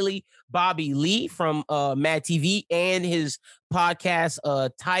Daly, Bobby Lee from Mad TV, and his podcast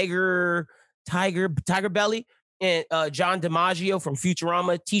Tiger Belly, and John DiMaggio from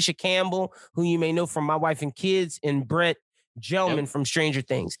Futurama, Tisha Campbell, who you may know from My Wife and Kids, and Brett Gelman from Stranger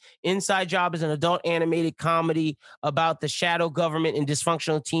Things. Inside Job is an adult animated comedy about the shadow government and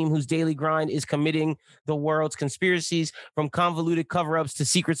dysfunctional team whose daily grind is committing the world's conspiracies, from convoluted cover-ups to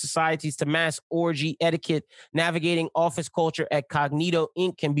secret societies to mass orgy etiquette. Navigating office culture at Cognito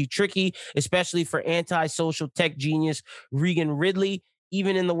Inc. can be tricky, especially for anti-social tech genius Regan Ridley.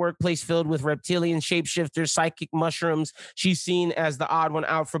 Even in the workplace filled with reptilian shapeshifters, psychic mushrooms, she's seen as the odd one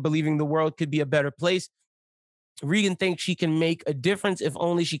out for believing the world could be a better place. Regan thinks she can make a difference if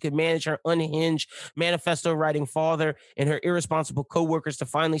only she could manage her unhinged manifesto writing father and her irresponsible coworkers to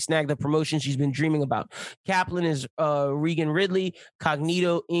finally snag the promotion she's been dreaming about. Kaplan is Regan Ridley,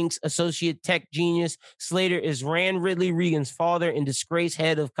 Cognito Inc.'s associate tech genius. Slater is Rand Ridley, Regan's father and disgraced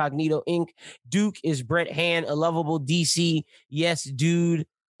head of Cognito Inc. Duke is Brett Hand, a lovable DC yes dude.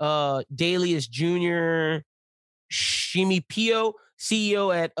 Daly is Junior Shimipio,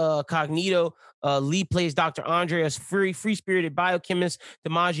 CEO at Cognito. Lee plays Dr. Andre, a free-spirited biochemist.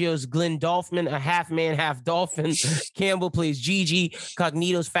 DiMaggio's Glenn Dolphin, a half-man, half-dolphin. Campbell plays Gigi,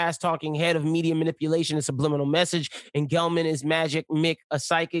 Cognito's fast-talking head of media manipulation and subliminal message. And Gelman is Magic Mick, a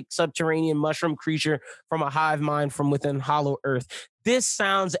psychic subterranean mushroom creature from a hive mind from within Hollow Earth. This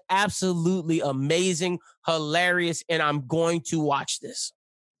sounds absolutely amazing, hilarious, and I'm going to watch this.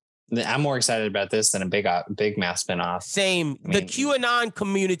 I'm more excited about this than a Big Mouth spinoff. Same. The QAnon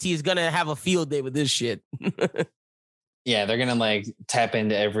community is going to have a field day with this shit. Yeah, they're going to tap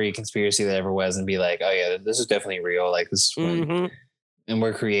into every conspiracy that ever was and be like, oh yeah, this is definitely real. This is and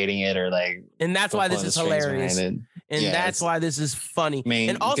we're creating it, or and that's why this is hilarious. And that's why this is funny.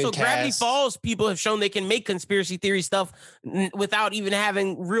 And also Gravity Falls people have shown they can make conspiracy theory stuff without even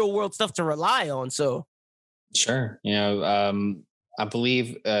having real world stuff to rely on. So sure. I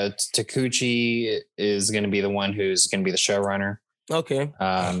believe Takuchi is going to be the one who's going to be the showrunner. Okay.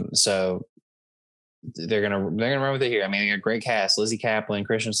 So they're gonna run with it here. I mean, they got a great cast: Lizzie Kaplan,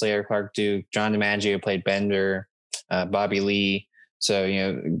 Christian Slater, Clark Duke, John DiMaggio played Bender, Bobby Lee. So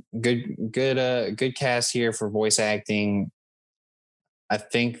good cast here for voice acting. I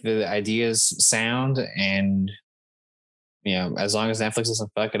think the ideas sound, and as long as Netflix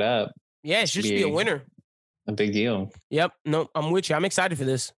doesn't fuck it up, it should be a winner. A big deal. Yep. No, I'm with you. I'm excited for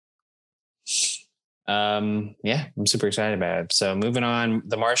this. Yeah, I'm super excited about it. So moving on,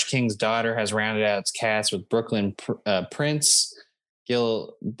 the Marsh King's daughter has rounded out its cast with Brooklyn Prince,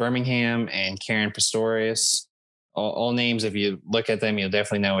 Gil Birmingham, and Karen Pistorius. All names, if you look at them, you'll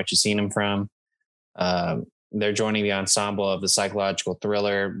definitely know what you've seen them from. They're joining the ensemble of the psychological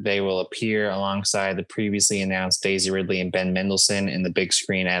thriller. They will appear alongside the previously announced Daisy Ridley and Ben Mendelsohn in the big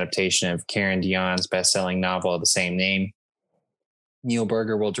screen adaptation of Karen Dion's best-selling novel of the same name. Neil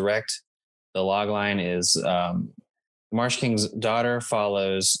Berger will direct. The logline is Marsh King's daughter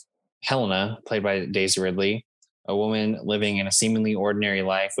follows Helena, played by Daisy Ridley, a woman living in a seemingly ordinary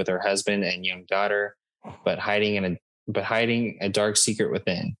life with her husband and young daughter, but hiding a dark secret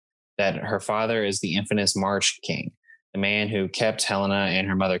within. That her father is the infamous Marsh King, the man who kept Helena and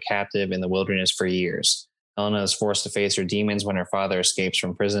her mother captive in the wilderness for years. Helena is forced to face her demons when her father escapes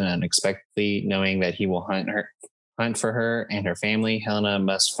from prison unexpectedly, knowing that he will hunt for her and her family. Helena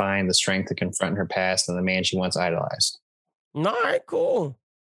must find the strength to confront her past and the man she once idolized. All right, cool.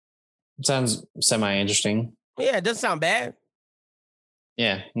 Sounds semi-interesting. Yeah, it doesn't sound bad.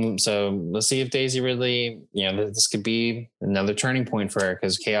 Yeah, so let's see if Daisy Ridley, this could be another turning point for her,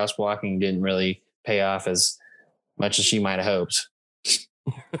 because Chaos Walking didn't really pay off as much as she might have hoped.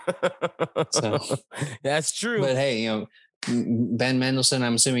 So that's true. But hey, Ben Mendelsohn,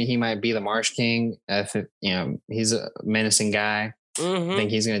 I'm assuming he might be the Marsh King. He's a menacing guy. I think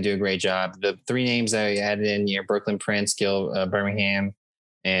he's going to do a great job. The three names that I added in, Brooklyn Prince, Gil Birmingham,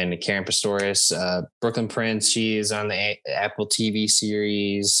 and Karen Pistorius. Brooklyn Prince, she is on the Apple TV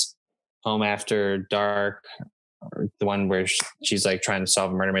series Home After Dark, the one where she's like trying to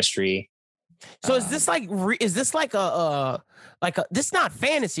solve a murder mystery. So is this like a this is not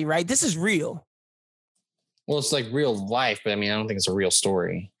fantasy, right? This is real. Well, it's like real life, but I don't think it's a real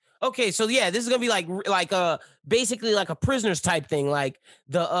story. Okay, so yeah, this is gonna be like basically like a prisoners type thing. Like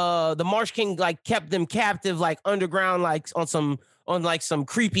the Marsh King like kept them captive like underground, like on some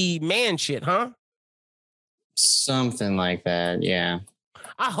creepy man shit, huh? Something like that, yeah.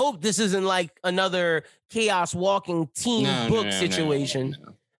 I hope this isn't like another Chaos Walking teen book situation.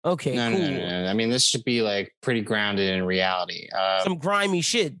 No. Okay, cool. No. This should be like pretty grounded in reality. Some grimy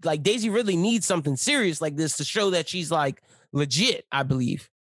shit. Like Daisy Ridley needs something serious like this to show that she's like legit, I believe.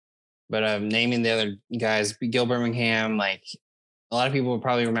 But naming the other guys, Gil Birmingham, like a lot of people will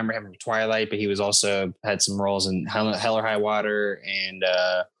probably remember him from Twilight, but he was also had some roles in Hell or High Water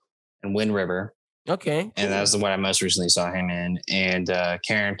and Wind River. Okay. Cool. And that was the one I most recently saw him in. And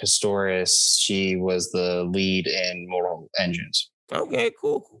Karen Pistorius, she was the lead in Mortal Engines. Okay,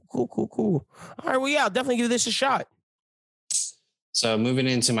 cool. All right, well, yeah, I'll definitely give this a shot. So moving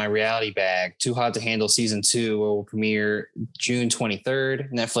into my reality bag, Too Hot to Handle Season 2 will premiere June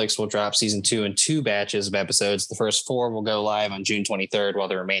 23rd. Netflix will drop Season 2 in 2 batches of episodes. The first 4 will go live on June 23rd, while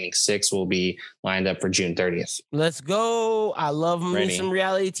the remaining 6 will be lined up for June 30th. Let's go. I love me some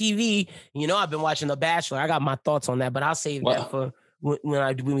reality TV. I've been watching The Bachelor. I got my thoughts on that, but I'll save that for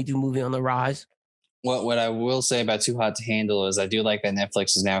when we do Movie on the Rise. What I will say about Too Hot to Handle is I do like that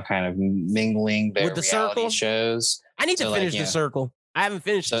Netflix is now kind of mingling their reality circle? shows. I need to finish The Circle. I haven't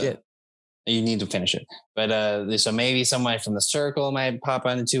finished it yet. You need to finish it. But so maybe someone from The Circle might pop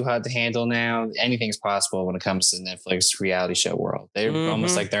on Too Hot to Handle now. Anything's possible when it comes to Netflix reality show world. They're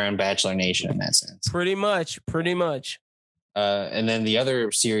almost like their own Bachelor Nation in that sense. Pretty much. And then the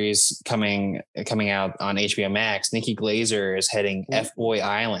other series coming out on HBO Max, Nikki Glazer is heading F-Boy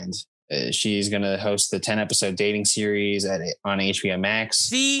Island. She's going to host the 10-episode dating series on HBO Max.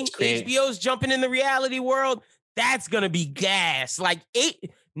 See, HBO's jumping in the reality world. That's going to be gas. With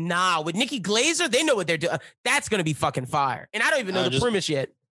Nikki Glazer, they know what they're doing. That's going to be fucking fire. And I don't even know the premise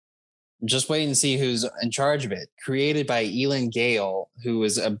yet. Just wait and see who's in charge of it. Created by Elan Gale, who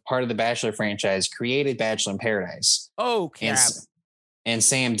was a part of the Bachelor franchise, created Bachelor in Paradise. Oh, crap. And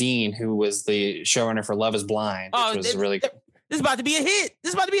Sam Dean, who was the showrunner for Love is Blind, which was this is about to be a hit.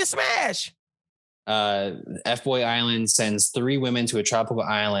 This is about to be a smash. F-Boy Island sends 3 women to a tropical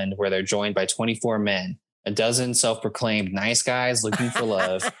island where they're joined by 24 men, a dozen self-proclaimed nice guys looking for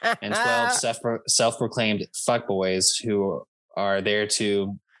love, and 12 self-proclaimed fuckboys who are there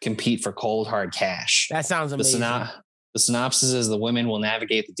to compete for cold, hard cash. That sounds amazing. The synopsis is the women will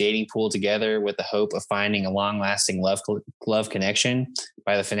navigate the dating pool together with the hope of finding a long-lasting love connection.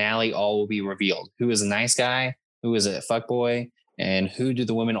 By the finale, all will be revealed. Who is a nice guy? Who is a fuckboy? And who do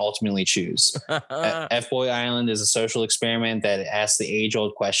the women ultimately choose? F-Boy Island is a social experiment that asks the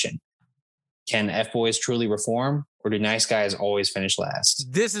age-old question. Can F-Boys truly reform, or do nice guys always finish last?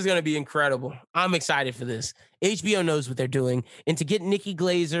 This is going to be incredible. I'm excited for this. HBO knows what they're doing. And to get Nikki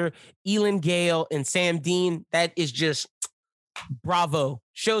Glazer, Elan Gale, and Sam Dean, that is just Bravo.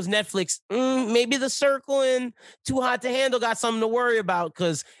 Shows Netflix, maybe The Circle and Too Hot to Handle got something to worry about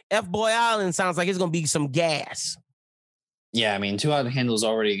because F-Boy Island sounds like it's going to be some gas. Yeah, I mean, Too Hot to Handle is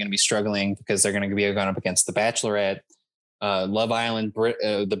already going to be struggling because they're going to be going up against The Bachelorette. Love Island,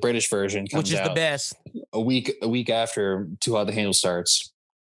 the British version comes which is out the best. a week after Too Hot to Handle starts.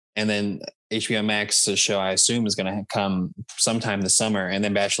 And then HBO Max's show, I assume, is going to come sometime this summer. And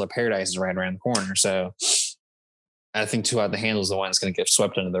then Bachelor Paradise is right around the corner. So I think Too Hot to Handle is the one that's going to get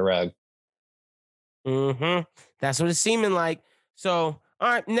swept under the rug. That's what it's seeming like. So, all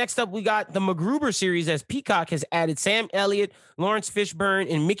right, next up, we got the MacGruber series as Peacock has added Sam Elliott, Lawrence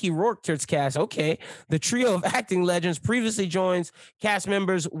Fishburne, and Mickey Rourke to its cast. Okay. The trio of acting legends previously joins cast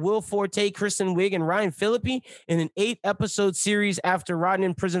members Will Forte, Kristen Wiig, and Ryan Phillippe in an 8-episode series after rotting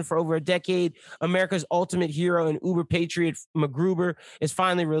in prison for over a decade. America's ultimate hero and uber patriot MacGruber is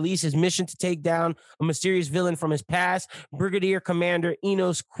finally released. His mission to take down a mysterious villain from his past, Brigadier Commander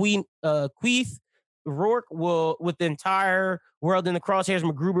Enos Queeth. Rourke will, with the entire world in the crosshairs,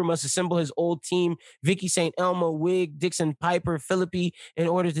 MacGruber must assemble his old team, Vicky St. Elmo, Wiig, Dixon Piper, Phillippe, in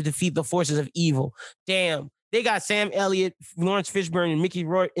order to defeat the forces of evil. Damn. They got Sam Elliott, Lawrence Fishburne, and Mickey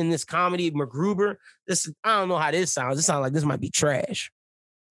Rourke in this comedy, MacGruber. I don't know how this sounds. It sounds like this might be trash.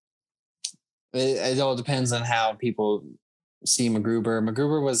 It all depends on how people see MacGruber.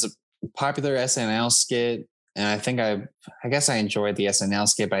 MacGruber was a popular SNL skit, and I think I guess I enjoyed the SNL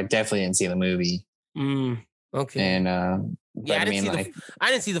skit, but I definitely didn't see the movie. Okay. And I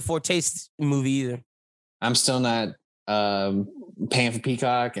didn't see the Forte movie either. I'm still not paying for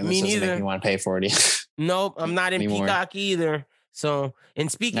Peacock, and this doesn't make me want to pay for it. Nope, I'm not in Peacock either. So,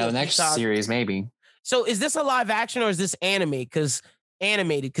 and speaking of the next Peacock, series, maybe. So, is this a live action or is this animated?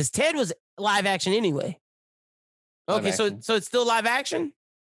 Because Ted was live action anyway. Okay, so it's still live action?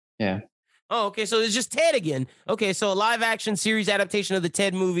 Yeah. Oh, okay. So it's just Ted again. Okay, so a live action series adaptation of the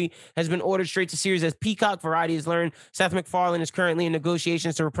Ted movie has been ordered straight to series as Peacock. Variety has learned Seth MacFarlane is currently in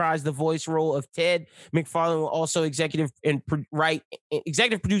negotiations to reprise the voice role of Ted. MacFarlane will also executive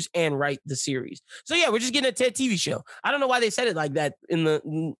produce and write the series. So yeah, we're just getting a Ted TV show. I don't know why they said it like that.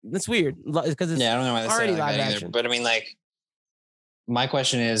 That's weird because it's I don't know why they already said it like live that action. Either. But I mean, like, my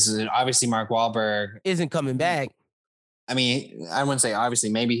question is obviously Mark Wahlberg isn't coming back. I mean, I wouldn't say obviously.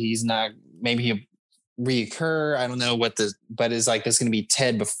 Maybe he's not. Maybe he'll reoccur. I don't know but is like this going to be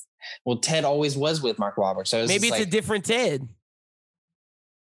Ted? Well, Ted always was with Mark Wahlberg, so maybe it's like, a different Ted.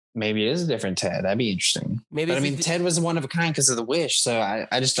 Maybe it is a different Ted. That'd be interesting. Maybe, but I mean, Ted was one of a kind because of the Wish, so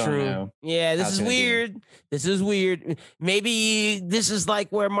I just don't know. Yeah, this is weird. This is weird. Maybe this is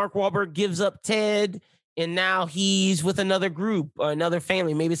like where Mark Wahlberg gives up Ted. And now he's with another group or another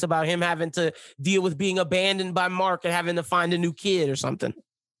family. Maybe it's about him having to deal with being abandoned by Mark and having to find a new kid or something.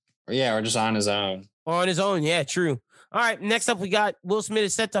 Yeah, or just on his own. On his own, yeah, true. All right, next up, we got Will Smith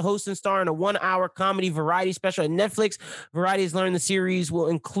is set to host and star in a 1-hour comedy variety special at Netflix. Variety has learned the series will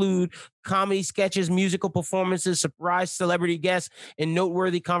include comedy sketches, musical performances, surprise celebrity guests, and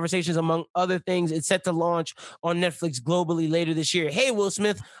noteworthy conversations, among other things. It's set to launch on Netflix globally later this year. Hey, Will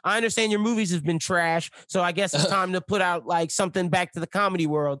Smith, I understand your movies have been trash, so I guess it's time to put out like something back to the comedy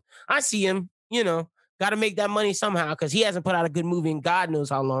world. I see him, got to make that money somehow because he hasn't put out a good movie in God knows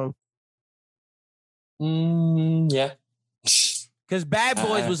how long. Yeah. Because Bad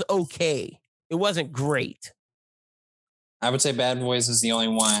Boys was okay. It wasn't great. I would say Bad Boys is the only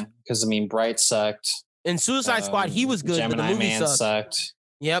one because, I mean, Bright sucked. In Suicide Squad, he was good, but the movie Man sucked.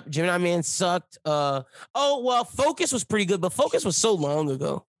 Yep, Gemini Man sucked. Focus was pretty good, but Focus was so long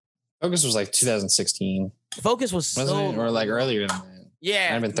ago. Focus was like 2016. Focus was so... Or like earlier than that. Yeah.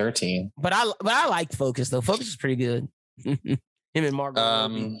 Might have been 13. But I liked Focus, though. Focus was pretty good. Him and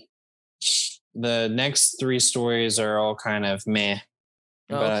Margot. The next 3 stories are all kind of meh.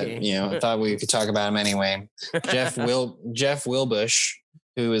 But, I thought we could talk about them anyway. Jeff Wilbush,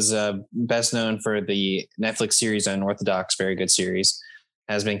 who is best known for the Netflix series Unorthodox, very good series,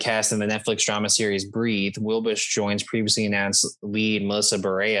 has been cast in the Netflix drama series Breathe. Wilbush joins previously announced lead Melissa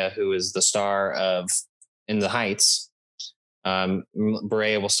Barea, who is the star of In the Heights.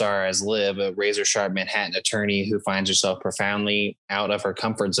 Barea will star as Liv, a razor-sharp Manhattan attorney who finds herself profoundly out of her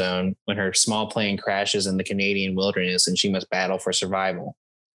comfort zone when her small plane crashes in the Canadian wilderness and she must battle for survival.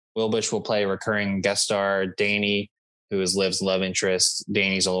 Wilbush will play a recurring guest star Danny, who is Liv's love interest.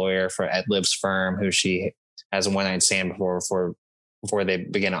 Danny's a lawyer at Liv's firm, who she has a one-night stand before they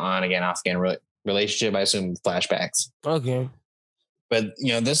begin an on-again, off-again relationship. I assume flashbacks. Okay. But,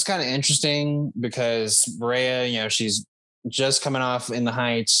 this is kind of interesting because Barea, she's just coming off In the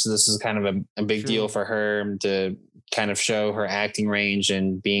Heights. This is kind of a big deal for her to kind of show her acting range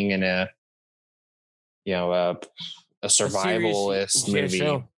and being in a survivalist movie.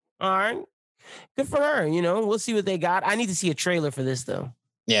 Show. All right. Good for her. We'll see what they got. I need to see a trailer for this though.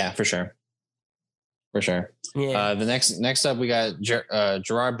 Yeah, for sure. For sure. Yeah. The next up, we got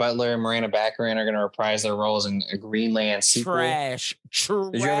Gerard Butler and Miranda Baccarin are going to reprise their roles in a Greenland sequel. Trash.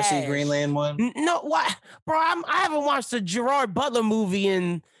 Did you ever see Greenland one? No, what, bro? I haven't watched a Gerard Butler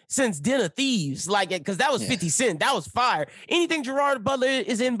movie since Den of Thieves, because that was 50 Cent. That was fire. Anything Gerard Butler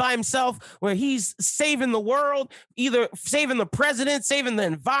is in by himself, where he's saving the world, either saving the president, saving the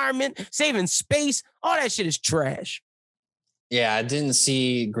environment, saving space, all that shit is trash. Yeah, I didn't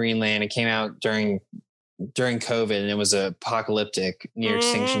see Greenland. It came out during COVID, and it was a apocalyptic near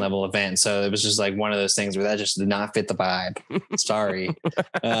extinction level event. So it was just like one of those things where that just did not fit the vibe. Sorry.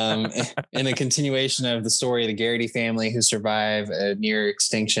 In a continuation of the story of the Garrity family who survive a near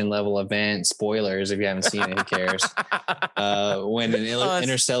extinction level event. Spoilers if you haven't seen it, who cares? When an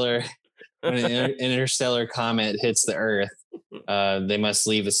interstellar comet hits the Earth, they must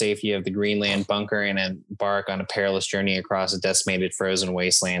leave the safety of the Greenland bunker and embark on a perilous journey across a decimated frozen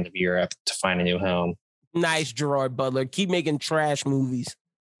wasteland of Europe to find a new home. Nice, Gerard Butler. Keep making trash movies.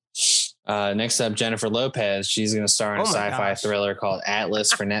 Next up, Jennifer Lopez. She's going to star in a sci-fi thriller called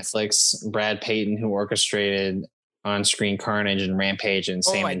Atlas for Netflix. Brad Payton, who orchestrated on-screen carnage and Rampage and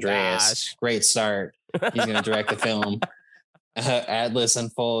San Andreas. Gosh. Great start. He's going to direct the film. Atlas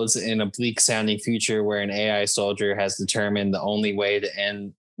unfolds in a bleak-sounding future where an AI soldier has determined the only way to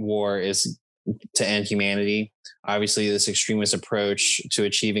end war is to end humanity. Obviously, this extremist approach to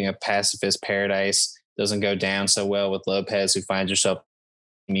achieving a pacifist paradise doesn't go down so well with Lopez, who finds herself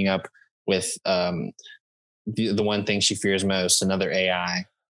teaming up with the one thing she fears most, another AI.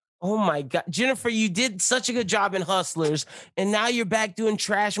 Oh my God. Jennifer, you did such a good job in Hustlers, and now you're back doing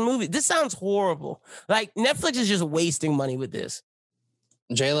trash movies. This sounds horrible. Like, Netflix is just wasting money with this.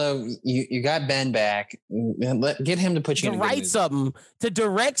 J-Lo, you got Ben back. Get him to put you to write something, to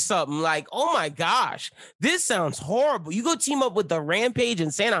direct something. Like, oh my gosh, this sounds horrible. You go team up with the Rampage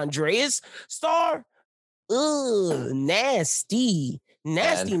and San Andreas star? Ugh, nasty.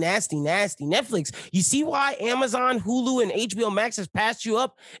 Nasty, nasty, nasty. Netflix. You see why Amazon, Hulu, and HBO Max has passed you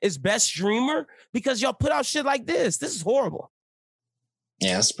up as best streamer? Because y'all put out shit like this. This is horrible.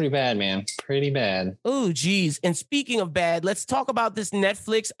 Yeah, it's pretty bad, man. Pretty bad. Oh, geez. And speaking of bad, let's talk about this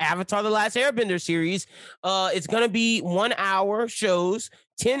Netflix Avatar: The Last Airbender series. It's going to be 1 hour shows,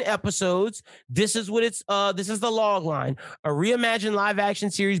 10 episodes. This is the log line. A reimagined live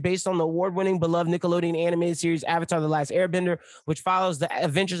action series based on the award-winning beloved Nickelodeon animated series Avatar: The Last Airbender, which follows the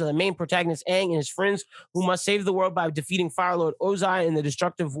adventures of the main protagonist Aang and his friends who must save the world by defeating Fire Lord Ozai in the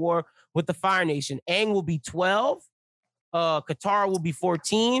destructive war with the Fire Nation. Aang will be 12. Katara will be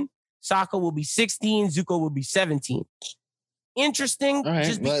 14. Sokka will be 16. Zuko will be 17. Interesting. All right.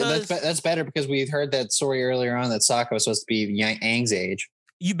 Just because that's better because we heard that story earlier on that Sokka was supposed to be Aang's age.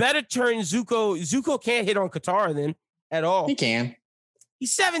 You better turn Zuko. Zuko can't hit on Katara then at all. He can.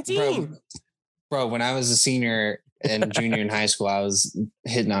 He's 17. Bro, when I was a senior and junior in high school, I was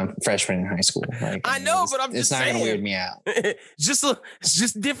hitting on freshmen in high school. Like, I know, but I'm just saying. It's not going to weird me out. It's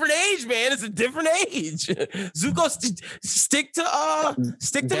just different age, man. It's a different age. Zuko stick to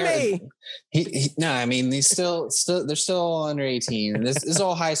me. No, I mean, they're still under 18. This is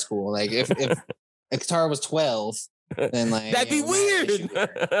all high school. Like if Katara was 12, then like that'd be weird.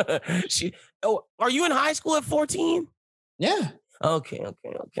 Are you in high school at 14? Yeah. Okay.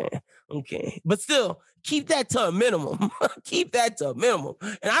 But still, keep that to a minimum. Keep that to a minimum.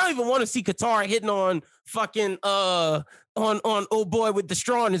 And I don't even want to see Katara hitting on fucking on old boy with the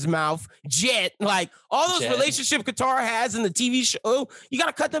straw in his mouth, Jet. Like all those relationships Katara has in the TV show, you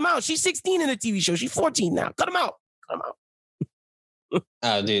gotta cut them out. She's 16 in the TV show. She's 14 now. Cut them out.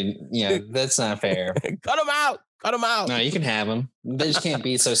 Oh, dude, yeah, that's not fair. Cut them out. No, you can have them. They just can't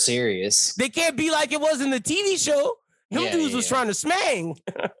be so serious. They can't be like it was in the TV show. Them dudes was trying to smang.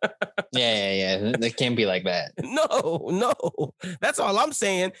 Yeah. They can't be like that. No. That's all I'm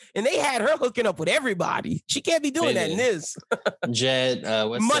saying. And they had her hooking up with everybody. She can't be doing that in this. Jet,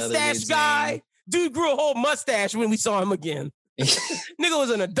 what's mustache guy? Name? Dude grew a whole mustache when we saw him again. Nigga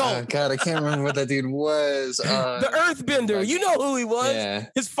was an adult. Oh, God, I can't remember what that dude was. The Earthbender. You know who he was. Yeah.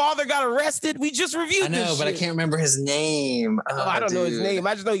 His father got arrested. We just reviewed this. I know, but I can't remember his name. I don't know his name.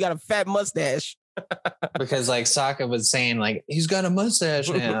 I just know he got a fat mustache. Because like Sokka was saying, like, he's got a mustache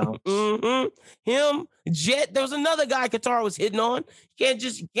now. Him, Jet. There was another guy Katara was hitting on. You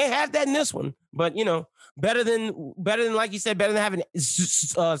can't have that in this one. But better than like you said, better than having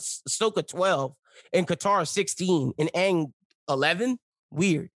Ahsoka 12 and Katara 16 and Aang 11.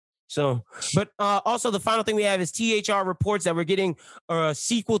 Weird. So, but also the final thing we have is THR reports that we're getting a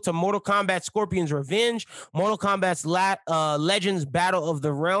sequel to Mortal Kombat Scorpion's Revenge. Mortal Kombat's Legends Battle of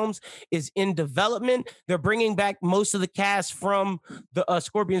the Realms is in development. They're bringing back most of the cast from the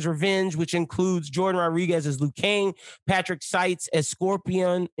Scorpion's Revenge, which includes Jordan Rodriguez as Liu Kang, Patrick Seitz as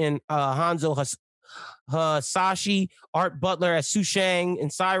Scorpion, and Hanzo Hasashi, Art Butler as Su Shang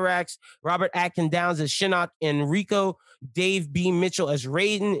and Cyrax, Robert Atkin Downs as Shinnok and Rico, Dave B. Mitchell as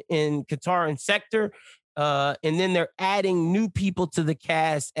Raiden in Qatar and Sector. And then they're adding new people to the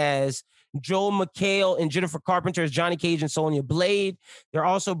cast as Joel McHale and Jennifer Carpenter as Johnny Cage and Sonya Blade. They're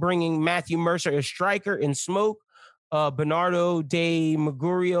also bringing Matthew Mercer as Stryker in Smoke, Bernardo de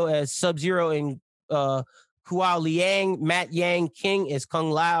Magurio as Sub-Zero and Kuao Liang, Matt Yang King as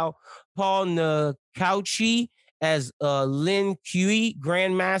Kung Lao, Paul Nakauchi as Lin Kui,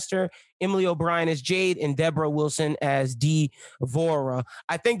 Grandmaster, Emily O'Brien as Jade, and Deborah Wilson as Vora.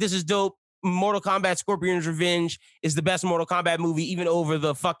 I think this is dope. Mortal Kombat Scorpion's Revenge is the best Mortal Kombat movie, even over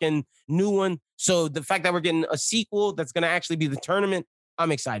the fucking new one. So the fact that we're getting a sequel that's going to actually be the tournament,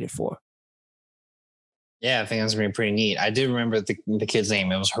 I'm excited for. Yeah, I think that's going to be pretty neat. I do remember the kid's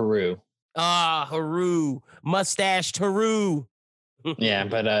name. It was Haru. Haru. Mustached Haru. Yeah,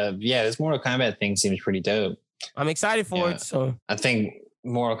 but this Mortal Kombat thing seems pretty dope. I'm excited for it. So I think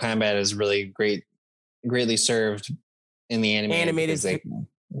Mortal Kombat is really greatly served in the animated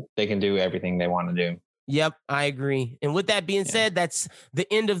they can do everything they want to do. Yep, I agree. And with that being said, that's the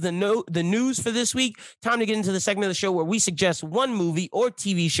end of the news for this week. Time to get into the segment of the show where we suggest one movie or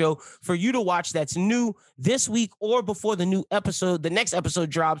TV show for you to watch that's new this week or before the next episode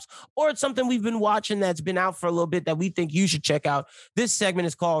drops, or it's something we've been watching that's been out for a little bit that we think you should check out. This segment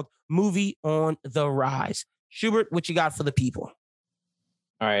is called Movie on the Rise. Schubert, what you got for the people?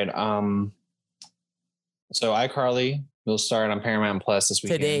 All right. So iCarly will start on Paramount Plus this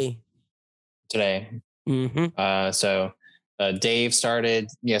weekend. Today. Mm-hmm. So Dave started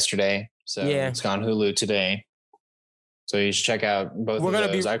yesterday, so it's on Hulu today. So you should check out both of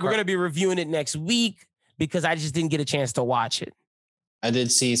those. We're gonna be reviewing it next week because I just didn't get a chance to watch it. I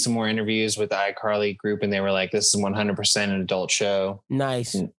did see some more interviews with the iCarly group, and they were like, "This is 100% an adult show."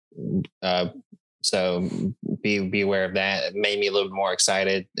 Nice. So be aware of that. It made me a little bit more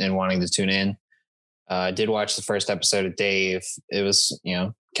excited and wanting to tune in. I did watch the first episode of Dave. It was,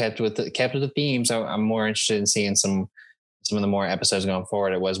 kept with the theme. So I'm more interested in seeing some of the more episodes going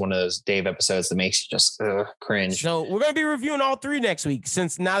forward. It was one of those Dave episodes that makes you just cringe. So we're going to be reviewing all three next week.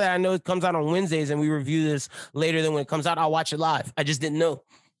 Since now that I know it comes out on Wednesdays and we review this later than when it comes out, I'll watch it live. I just didn't know.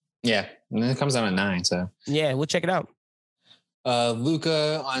 Yeah. And then it comes out at 9. So yeah, we'll check it out.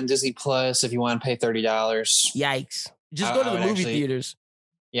 Luca on Disney Plus, if you want to pay $30. Yikes. Just go to the movie theaters.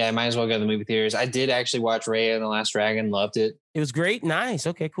 Yeah, I might as well go to the movie theaters. I did actually watch Raya and the Last Dragon. Loved it. It was great. Nice.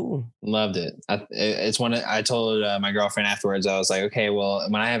 Okay, cool. Loved it. It's one I told my girlfriend afterwards. I was like, okay, well,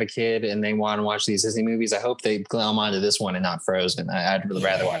 when I have a kid and they want to watch these Disney movies, I hope they glom onto this one and not Frozen. I'd really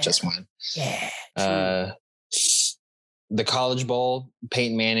rather watch this one. Yeah. The College Bowl,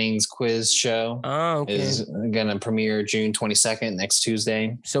 Peyton Manning's quiz show, is going to premiere June 22nd, next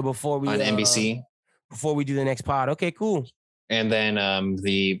Tuesday. So before we on NBC. Before we do the next pod. Okay, cool. And then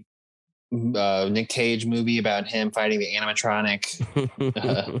the Nick Cage movie about him fighting the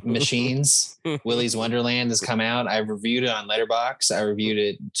animatronic machines, Willy's Wonderland, has come out. I reviewed it on Letterboxd. I reviewed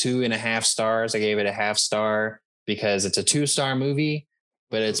it 2.5 stars. I gave it a 0.5 star because it's a 2-star movie,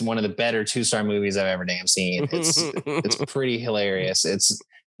 but it's one of the better 2-star movies I've ever damn seen. It's pretty hilarious. It's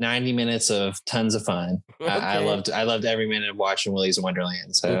 90 minutes of tons of fun. Okay. I loved every minute of watching Willy's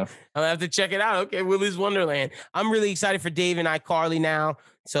Wonderland. So I'll have to check it out. Okay, Willy's Wonderland. I'm really excited for Dave and iCarly now.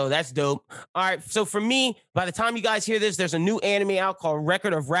 So that's dope. All right. So for me, by the time you guys hear this, there's a new anime out called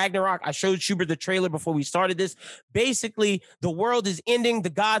Record of Ragnarok. I showed Schubert the trailer before we started this. Basically, the world is ending. The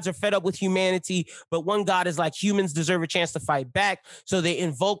gods are fed up with humanity, but one god is like, humans deserve a chance to fight back. So they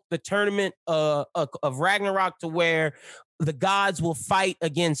invoke the tournament of Ragnarok to where the gods will fight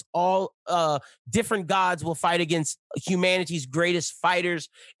against all different gods will fight against humanity's greatest fighters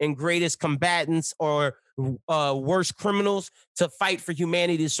and greatest combatants or worst criminals to fight for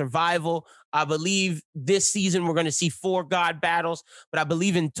humanity's survival. I believe this season we're going to see 4 god battles, but I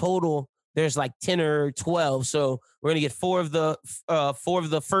believe in total there's like 10 or 12. So we're going to get 4 of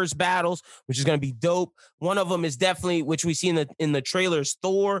the first battles, which is going to be dope. One of them is definitely, which we see in the trailers,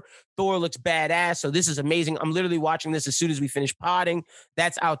 Thor. Thor looks badass. So this is amazing. I'm literally watching this as soon as we finish potting.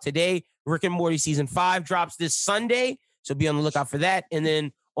 That's out today. Rick and Morty season 5 drops this Sunday. So be on the lookout for that. And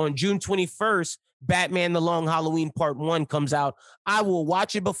then on June 21st, Batman The Long Halloween Part 1 comes out. I will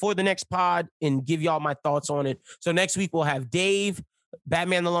watch it before the next pod and give y'all my thoughts on it. So next week we'll have Dave,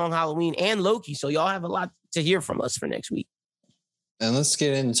 Batman: The Long Halloween, and Loki. So y'all have a lot to hear from us for next week. And let's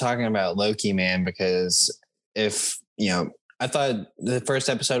get into talking about Loki, man, because if, I thought the first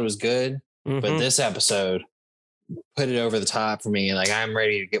episode was good, but this episode put it over the top for me. Like, I'm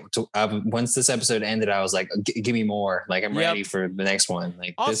ready to get to, once this episode ended, I was like, give me more. Like, I'm ready for the next one.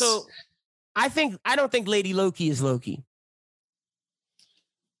 Like, also, I don't think Lady Loki is Loki.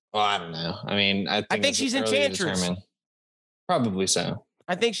 Well, I don't know. I mean, I think she's Enchantress. Probably so.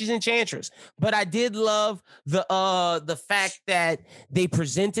 I think she's Enchantress, but I did love the fact that they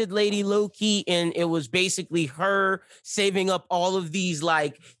presented Lady Loki and it was basically her saving up all of these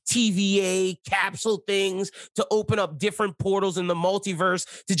like TVA capsule things to open up different portals in the multiverse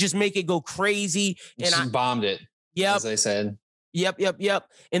to just make it go crazy. And she bombed it. Yep. As I said. Yep.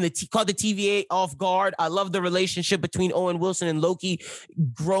 And called the TVA off guard. I love the relationship between Owen Wilson and Loki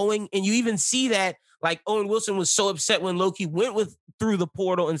growing. And you even see that like Owen Wilson was so upset when Loki went through the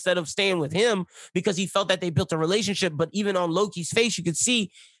portal instead of staying with him because he felt that they built a relationship. But even on Loki's face, you could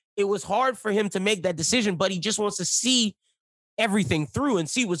see it was hard for him to make that decision, but he just wants to see everything through and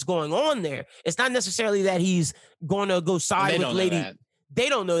see what's going on there. It's not necessarily that he's going to go side with Lady. They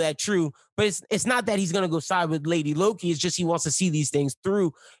don't know that, true, but it's not that he's going to go side with Lady Loki. It's just he wants to see these things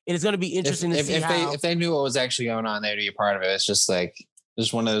through, and it's going to be interesting to see if they knew what was actually going on, they'd be a part of it. It's just like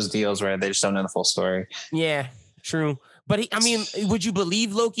one of those deals where they just don't know the full story. Yeah, true. But would you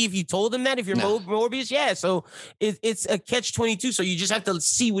believe Loki if you told him that? If you're Morbius, yeah. So it's a catch-22. So you just have to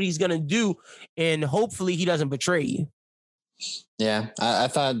see what he's going to do, and hopefully he doesn't betray you. Yeah, I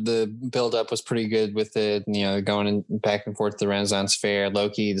thought the build-up was pretty good with it, going back and forth to the Renaissance Fair,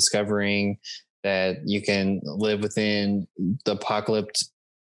 Loki discovering that you can live within the apocalypse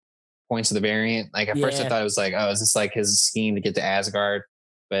points of the variant. Like, at first I thought it was like, oh, is this like his scheme to get to Asgard?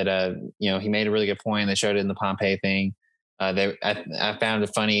 But, he made a really good point. They showed it in the Pompeii thing. I found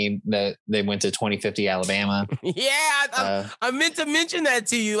it funny that they went to 2050 Alabama. Yeah, I meant to mention that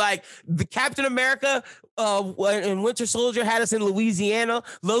to you. Like the Captain America and Winter Soldier had us in Louisiana.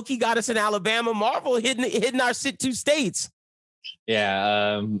 Loki got us in Alabama. Marvel hidden our 2 states.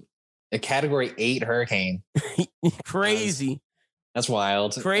 Yeah, a Category 8 hurricane. Crazy. That's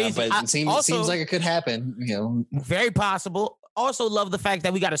wild. Crazy. But it seems like it could happen. Very possible. Also love the fact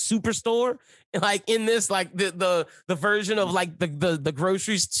that we got a superstore like in this, like the version of like the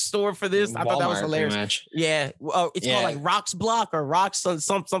grocery store for this. I thought that was hilarious. Yeah. It's called like Rocks Block or Rocks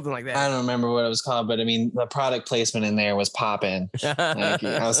something like that. I don't remember what it was called, but I mean the product placement in there was popping. Like,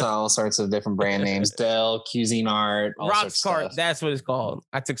 I saw all sorts of different brand names: Dell, Cuisinart, Rocks Cart. That's what it's called.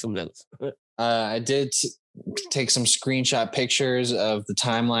 I took some notes. I did take some screenshot pictures of the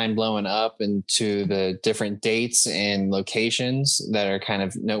timeline blowing up into the different dates and locations that are kind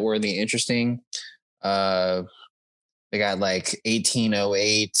of noteworthy and interesting. They got like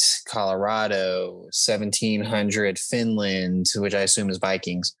 1808 Colorado, 1700 Finland, which I assume is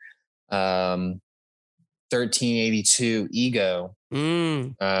Vikings, 1382 Ego.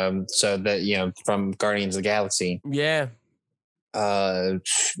 So that, from Guardians of the Galaxy. Yeah.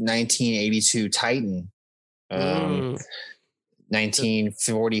 1982 Titan.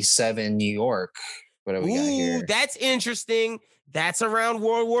 1947 New York. What do we got here? That's interesting. That's around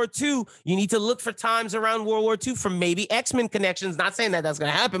World War II. You need to look for times around World War II from maybe X-Men connections. Not saying that that's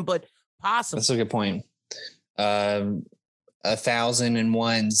going to happen, but possible. That's a good point.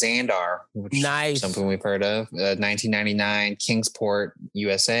 1001 Xandar, which is something we've heard of. 1999 Kingsport,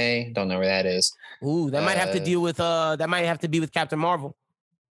 USA. Don't know where that is. Ooh, that might have to deal with that might have to be with Captain Marvel.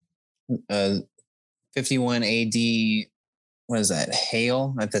 51 AD, what is that?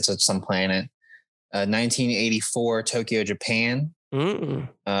 Hale? That's some planet. 1984 Tokyo, Japan.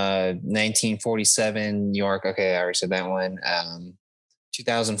 1947 New York. Okay, I already said that one.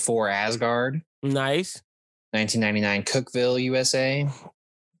 2004 Asgard. Nice. 1999 Cookeville, USA.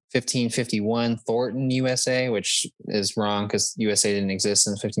 1551 Thornton, USA, which is wrong because USA didn't exist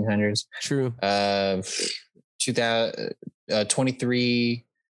in the 1500s. True.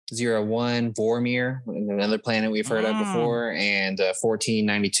 2301 Vormir, another planet we've heard of before, and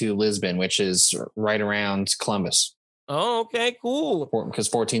 1492 Lisbon, which is right around Columbus. Oh, okay, cool.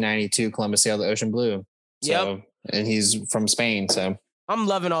 Because 1492 Columbus sailed the ocean blue. So, and he's from Spain. So I'm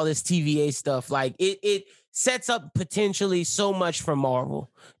loving all this TVA stuff. Like it sets up potentially so much for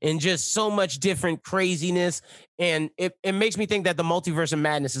Marvel and just so much different craziness. And it makes me think that the multiverse of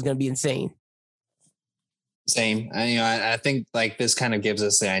madness is going to be insane. Same. I think like this kind of gives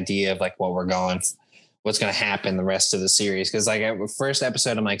us the idea of like what's going to happen the rest of the series. Cause like at first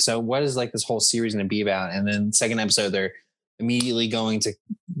episode, I'm like, so what is like this whole series going to be about? And then second episode, they're immediately going to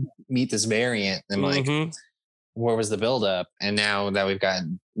meet this variant. And I'm like, where was the buildup? And now that we've got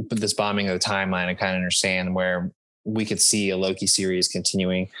this bombing of the timeline, I kind of understand where we could see a Loki series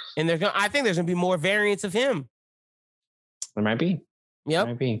continuing. And I think there's gonna be more variants of him. There might be. Yep.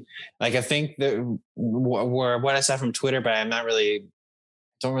 Might be. Like, I think that what I saw from Twitter, but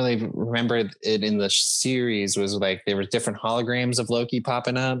don't really remember it in the series, was like there were different holograms of Loki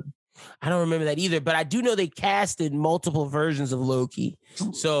popping up. I don't remember that either, but I do know they casted multiple versions of Loki.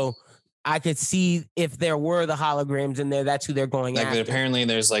 So I could see if there were the holograms in there, that's who they're going after. Apparently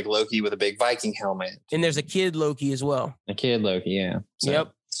there's like Loki with a big Viking helmet. And there's a kid Loki as well. A kid Loki, yeah. So,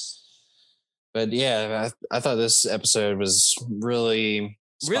 yep. But yeah, I thought this episode was really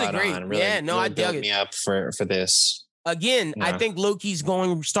great. I dug it. Me up for this. Again, yeah. I think Loki's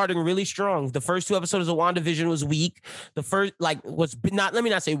starting really strong. The first 2 episodes of WandaVision was weak. The first, was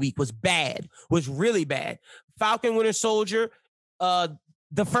bad, was really bad. Falcon Winter Soldier,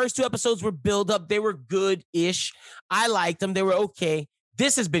 the first 2 episodes were build up. They were good-ish. I liked them. They were okay.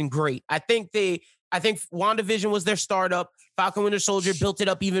 This has been great. I think WandaVision was their startup. Falcon Winter Soldier built it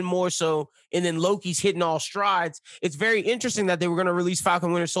up even more so, and then Loki's hitting all strides. It's very interesting that they were going to release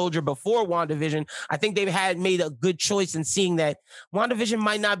Falcon Winter Soldier before WandaVision. I think they've made a good choice in seeing that WandaVision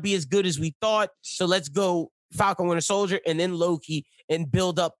might not be as good as we thought, so let's go Falcon Winter Soldier and then Loki and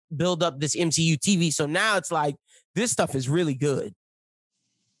build up this MCU TV. So now it's like this stuff is really good.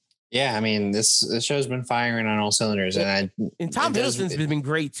 Yeah, I mean, this show's been firing on all cylinders, and Tom Hiddleston's been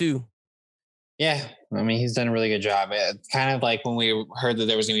great too. Yeah, I mean, he's done a really good job. Kind of like when we heard that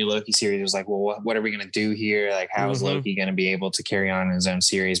there was going to be a Loki series, it was like, well, what are we going to do here? Like, how is Loki going to be able to carry on his own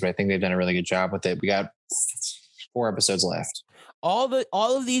series? But I think they've done a really good job with it. We got 4 episodes left. All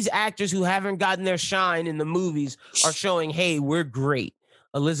of these actors who haven't gotten their shine in the movies are showing, hey, we're great.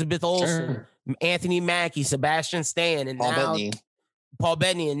 Elizabeth Olsen, Anthony Mackie, Sebastian Stan, and Paul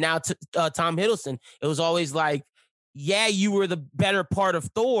Bettany, and now Tom Hiddleston. It was always like, yeah, you were the better part of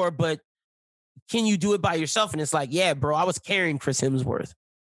Thor, but can you do it by yourself? And it's like, yeah, bro, I was carrying Chris Hemsworth.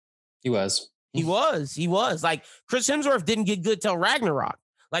 He was. Like, Chris Hemsworth didn't get good till Ragnarok.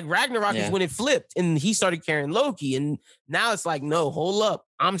 Like, Ragnarok is when it flipped and he started carrying Loki. And now it's like, no, hold up.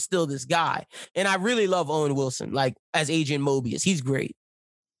 I'm still this guy. And I really love Owen Wilson, like, as Agent Mobius. He's great.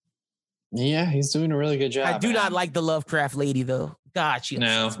 Yeah, he's doing a really good job. I do not like the Lovecraft lady, though. God, she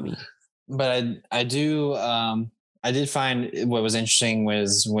upsets me. But I do... I did find what was interesting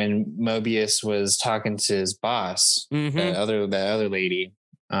was when Mobius was talking to his boss, that other lady.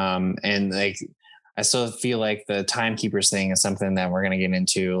 And like, I still feel like the timekeepers thing is something that we're going to get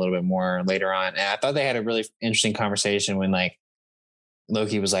into a little bit more later on. And I thought they had a really interesting conversation when like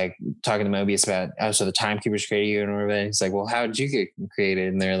Loki was like talking to Mobius about, so the timekeepers created you and whatever. He's like, well, how did you get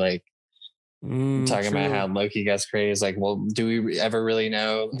created? And they're like, talking about how Loki gets created. Is like, well, do we ever really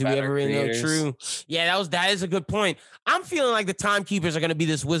know? Do we ever really know? True. Yeah, that is a good point. I'm feeling like the timekeepers are going to be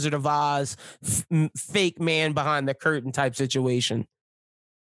this Wizard of Oz fake man behind the curtain type situation.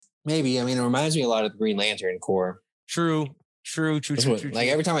 Maybe. I mean, it reminds me a lot of the Green Lantern Corps. True. Like,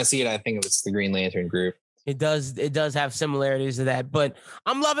 every time I see it, I think it's the Green Lantern group. It does have similarities to that. But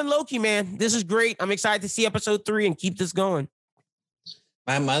I'm loving Loki, man. This is great. I'm excited to see episode 3 and keep this going.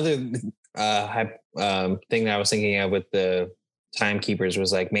 My mother thing that I was thinking of with the timekeepers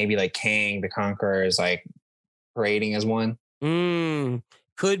was like maybe like Kang the Conqueror is like parading as one.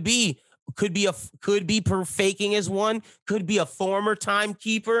 Could be faking as one. Could be a former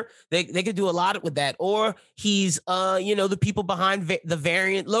timekeeper. They could do a lot with that. Or he's the people behind the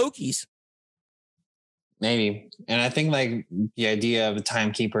variant Lokis. Maybe. And I think like the idea of a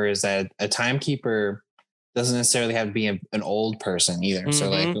timekeeper is that a timekeeper doesn't necessarily have to be an old person either. So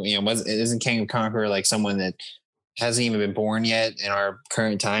like, isn't King of Conqueror like someone that hasn't even been born yet in our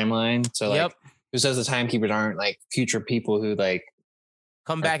current timeline? So like, who says the timekeepers aren't like future people who like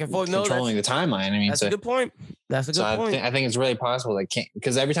come back and forth controlling the timeline? I mean, that's a good point. That's a good point. I think it's really possible. Like,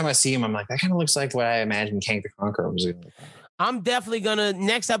 because every time I see him, I'm like, that kind of looks like what I imagined King the Conqueror was going to look like. I'm definitely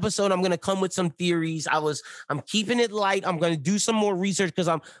next episode, I'm gonna come with some theories. I'm keeping it light. I'm gonna do some more research because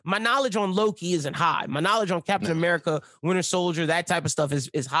my knowledge on Loki isn't high. My knowledge on Captain America, Winter Soldier, that type of stuff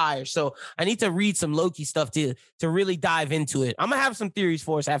is higher. So I need to read some Loki stuff to really dive into it. I'm gonna have some theories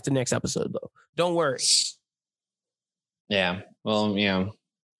for us after next episode though. Don't worry. Yeah. Well,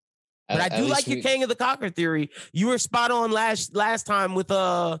 but I do like your King of the Conqueror theory. You were spot on last time with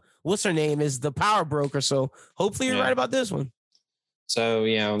what's her name is the power broker. So hopefully you're right about this one. So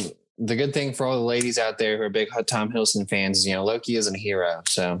the good thing for all the ladies out there who are big Tom Hiddleston fans is Loki isn't a hero.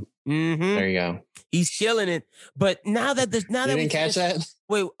 So there you go. He's killing it. But now that you didn't catch that.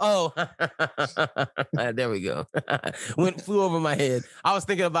 Wait, oh, there we go. Flew over my head. I was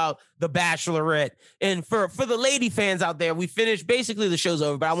thinking about The Bachelorette. And for the lady fans out there, we finished, basically the show's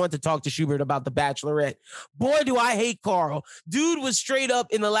over, but I want to talk to Schubert about The Bachelorette. Boy, do I hate Carl. Dude was straight up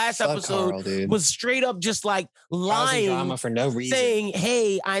in the last episode, Carl, was straight up just like lying. Drama for no reason. Saying,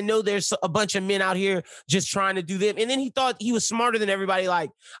 hey, I know there's a bunch of men out here just trying to do them. And then he thought he was smarter than everybody.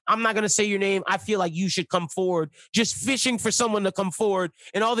 Like, I'm not going to say your name. I feel like you should come forward. Just fishing for someone to come forward.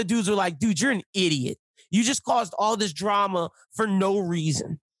 And all the dudes were like, dude, you're an idiot. You just caused all this drama for no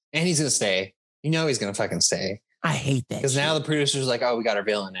reason. And he's going to stay. You know he's going to fucking stay. I hate that. Because now the producer's like, oh, we got our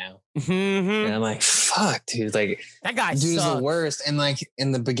villain now. Mm-hmm. And I'm like, fuck, dude. Like, that guy dude's sucks. the worst. And like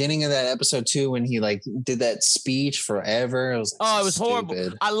in the beginning of that episode too, when he like did that speech forever, it was like, it was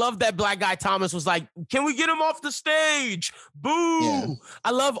horrible. I love that black guy Thomas was like, can we get him off the stage? Boo. Yeah.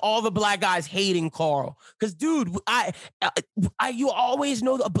 I love all the black guys hating Carl. Because dude, you always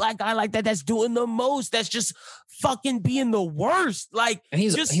know a black guy like that that's doing the most. That's just fucking being the worst. Like, and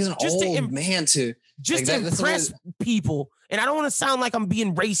he's an old man too. Just like to impress people. And I don't want to sound like I'm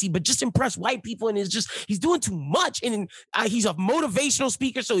being racy, but just impress white people. And he's doing too much. And he's a motivational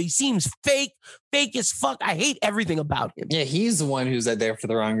speaker, so he seems fake as fuck. I hate everything about him. Yeah, he's the one who's there for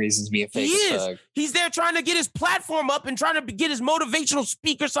the wrong reasons, being fake as fuck. He's there trying to get his platform up and trying to get his motivational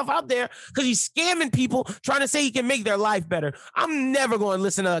speaker stuff out there because he's scamming people, trying to say he can make their life better. I'm never going to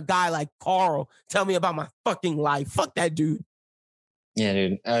listen to a guy like Carl tell me about my fucking life. Fuck that dude. Yeah,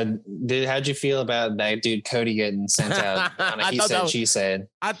 dude. How'd you feel about that dude Cody getting sent out on a he said, she said?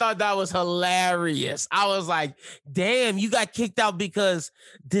 I thought that was hilarious. I was like, damn, you got kicked out because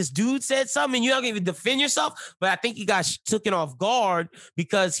this dude said something and you're not going to even defend yourself. But I think he got taken off guard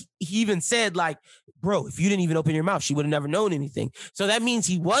because he even said like, bro, if you didn't even open your mouth, she would have never known anything. So that means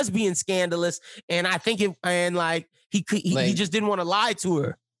he was being scandalous. And I think he just didn't want to lie to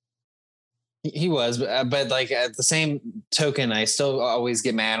her. He was, but like at the same token, I still always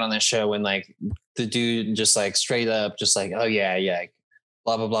get mad on this show when like the dude just like straight up, just like, oh yeah,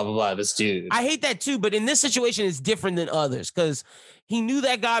 blah blah blah blah blah. This dude. I hate that too, but in this situation, it's different than others because he knew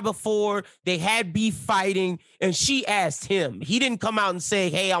that guy before. They had beef fighting, and she asked him. He didn't come out and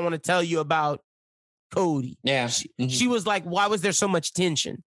say, "Hey, I want to tell you about Cody." Yeah, she was like, "Why was there so much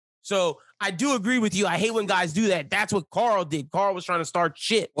tension?" So I do agree with you. I hate when guys do that. That's what Carl did. Carl was trying to start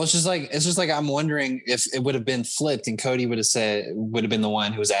shit. Well, it's just like I'm wondering if it would have been flipped and Cody would have been the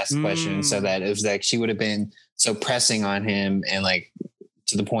one who was asked the question, so that it was like she would have been so pressing on him and like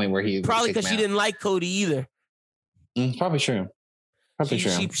to the point where he probably because she didn't like Cody either. Probably true.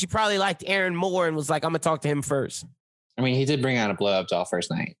 She probably liked Aaron more and was like, "I'm gonna talk to him first." I mean, he did bring out a blow up doll first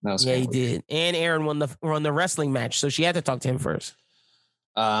night. That was he did, and Aaron won the wrestling match, so she had to talk to him first.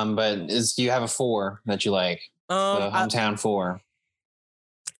 But do you have a 4 that you like? The hometown 4.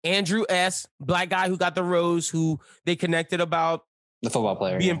 Andrew S., black guy who got the rose, who they connected about the football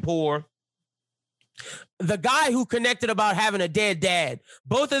player being poor. The guy who connected about having a dead dad.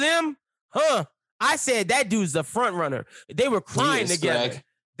 Both of them, I said that dude's the front runner. They were crying together.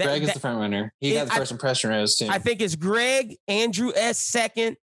 Greg is the front runner. He got the first impression rose too. I think it's Greg, Andrew S.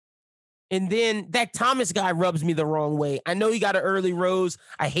 second. And then that Thomas guy rubs me the wrong way. I know he got an early rose.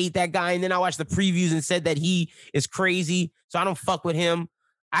 I hate that guy. And then I watched the previews and said that he is crazy. So I don't fuck with him.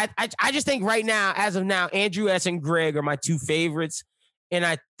 I just think right now, as of now, Andrew S. and Greg are my 2 favorites. And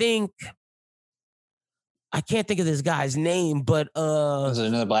I think, I can't think of this guy's name, but... Was it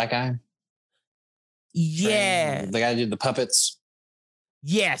another black guy? Yeah. The guy who did the puppets?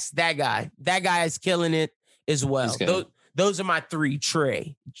 Yes, that guy. That guy is killing it as well. Those are my 3.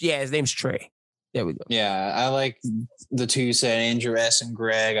 Trey. Yeah, his name's Trey. There we go. Yeah, I like the 2 you said, Andrew S. and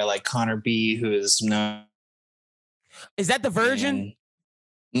Greg. I like Connor B., who is no. Is that the virgin?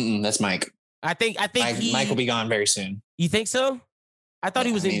 That's Mike. I think Mike will be gone very soon. You think so? I thought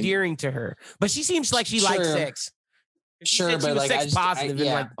he was endearing to her, but she seems like she likes sex. Sure, but like I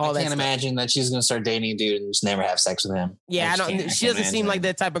can't imagine that she's gonna start dating a dude and just never have sex with him. Yeah, she doesn't seem like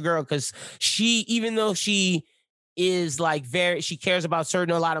that type of girl because even though she is like she cares about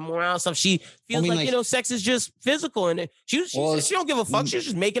a lot of moral stuff. She feels sex is just physical, and she don't give a fuck. She's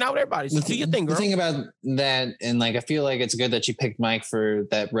just making out with everybody. So do your thing, girl. The thing about that, and like I feel like it's good that you picked Mike for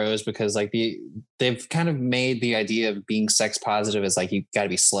that rose because like they've kind of made the idea of being sex positive as like you got to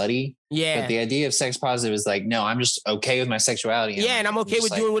be slutty. Yeah. But the idea of sex positive is like, no, I'm just okay with my sexuality. Yeah, and I'm okay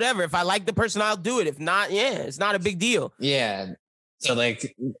with doing whatever. If I like the person, I'll do it. If not, it's not a big deal. Yeah. So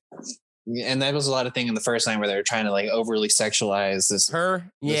like. And that was a lot of thing in the first time where they were trying to like overly sexualize this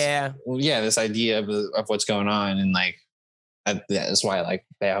this idea of what's going on, and like That's why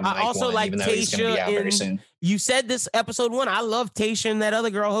they have I Mike also one, like even though he's going to be out very soon. You said this episode 1. I love Tayshia and that other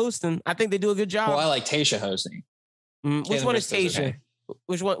girl hosting. I think they do a good job. Well, I like Tayshia hosting. Which one is Tayshia? Okay.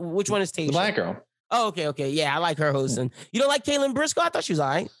 Which one is Tayshia? The black girl. Oh, okay. Yeah, I like her hosting. You don't like Kaitlyn Briscoe? I thought she was all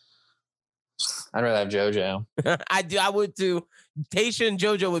right. I'd rather have JoJo. I would too. Tayshia and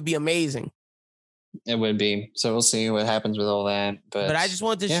JoJo would be amazing. It would be. So we'll see what happens with all that. But I just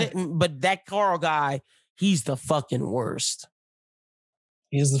want to but that Carl guy, he's the fucking worst.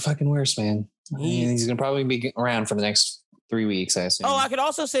 He's the fucking worst, man. He's going to probably be around for the next 3 weeks, I assume. Oh, I could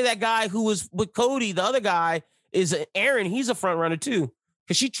also say that guy who was with Cody, the other guy, is Aaron. He's a front runner too.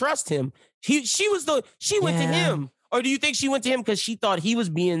 Because she trusts him. She went to him. Or do you think she went to him because she thought he was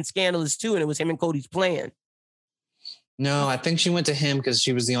being scandalous too, and it was him and Cody's plan? No, I think she went to him because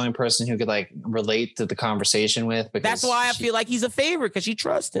she was the only person who could relate to the conversation with. That's why I feel like he's a favorite because she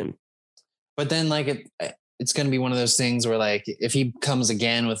trusts him. But then it's going to be one of those things where if he comes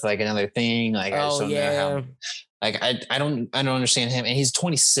again with another thing, I just don't know how. I don't understand him, and he's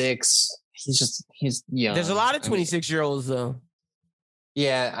 26. He's young. There's a lot of 26-year-olds though.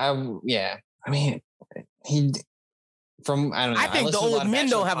 Yeah, I mean, I think the old men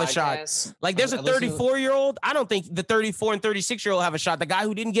don't have a shot. There's a 34-year-old. I don't think the 34 and 36-year-old have a shot. The guy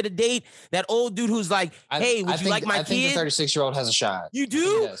who didn't get a date, that old dude who's like, "Hey, would you like my kid?" I think the 36-year-old has a shot. You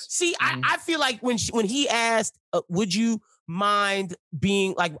do? See, I feel like when he asked, "Would you mind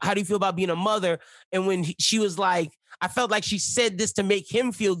being how do you feel about being a mother?" And when she was like, I felt like she said this to make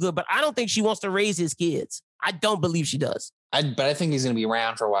him feel good, but I don't think she wants to raise his kids. I don't believe she does. But I think he's going to be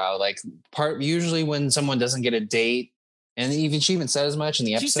around for a while. Usually when someone doesn't get a date. And she even said as much in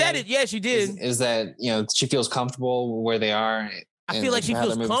the episode. She said it. Yeah, she did. Is that, she feels comfortable where they are. I feel like she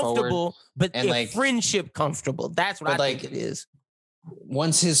feels comfortable, but friendship comfortable. That's what I think it is.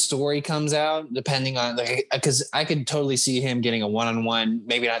 Once his story comes out, depending on because I could totally see him getting a one-on-one,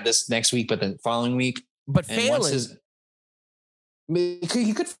 maybe not this next week, but the following week. But failing.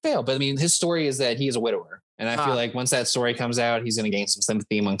 He could fail. But I mean, his story is that he is a widower. And I feel like once that story comes out, he's going to gain some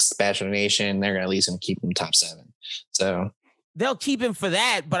sympathy amongst the Bachelor Nation. They're going to at least keep him top 7. So they'll keep him for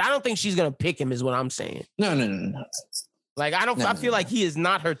that, but I don't think she's going to pick him is what I'm saying. No. I feel like he is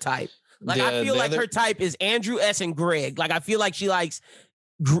not her type. I feel like her type is Andrew S. and Greg. I feel like she likes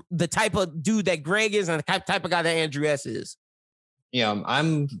the type of dude that Greg is and the type of guy that Andrew S. is. Yeah,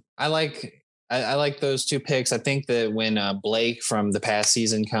 I like those 2 picks. I think that when Blake from the past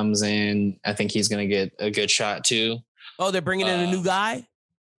season comes in, I think he's going to get a good shot too. Oh, they're bringing in a new guy?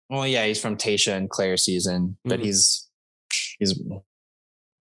 Well, yeah, he's from Tayshia and Claire's season, but he's.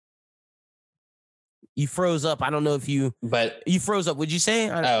 You froze up. I don't know if you froze up. Would you say?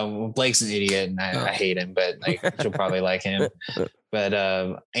 Blake's an idiot and I hate him, but she'll probably like him. But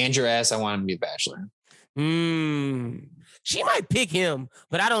Andrew S., I want him to be the Bachelor. She might pick him,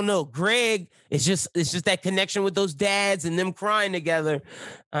 but I don't know. Greg, it's just that connection with those dads and them crying together.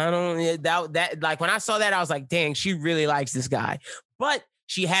 I don't that when I saw that, I was like, dang, she really likes this guy. But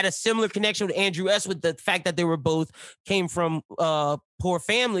she had a similar connection with Andrew S. with the fact that they were both came from poor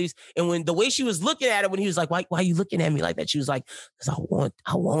families. And when the way she was looking at it, when he was like, why are you looking at me like that? She was like, because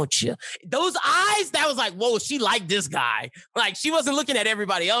I want you. Those eyes, that was like, whoa, she liked this guy. She wasn't looking at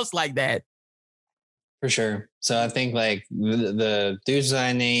everybody else like that. For sure. So I think the dudes that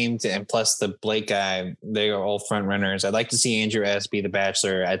I named and plus the Blake guy, they are all front runners. I'd like to see Andrew S. be the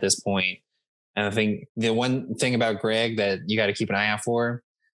Bachelor at this point. And I think the one thing about Greg that you got to keep an eye out for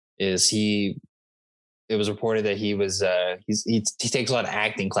is it was reported that he takes a lot of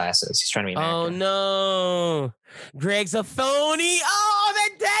acting classes. He's trying to be an actor. Oh no. Greg's a phony. Oh,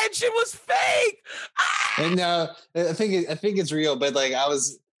 that dad shit was fake. And no, I think it's real, but I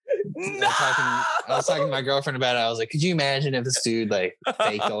was talking to my girlfriend about it. I was like, could you imagine if this dude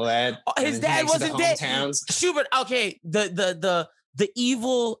faked all that? His dad wasn't dead. Schubert, okay. The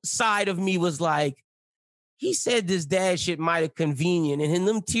evil side of me was like, he said this dad shit might have convenient, and then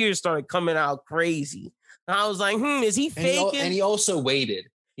them tears started coming out crazy. And I was like, is he faking? And he also waited.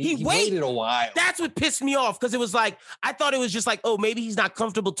 He waited a while. That's what pissed me off because it was I thought it was just oh, maybe he's not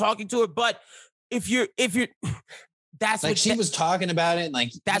comfortable talking to her. But if you're that's what she was talking about it.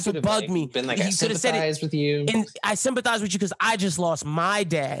 That's what bugged me. Been I sympathize with you, and I sympathize with you because I just lost my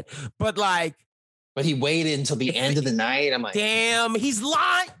dad. But he waited until the end of the night. I'm like, damn, he's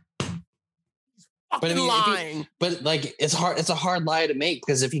lying. But lying. It's hard. It's a hard lie to make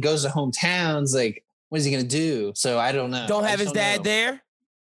because if he goes to hometowns, what is he gonna do? So I don't know. Don't have his dad there.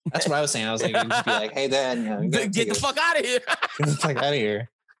 That's what I was saying. I was like, just be like, hey, Dad, get the fuck out of here. Get the fuck out of here.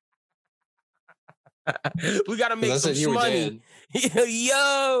 We got to make some money.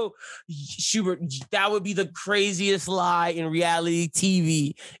 Yo, Schubert, that would be the craziest lie in reality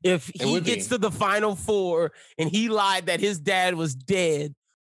TV. If he gets to the Final Four and he lied that his dad was dead.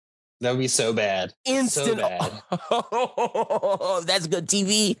 That would be so bad. Instant. So bad. Oh, that's good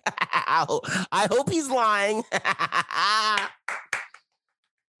TV. I hope he's lying.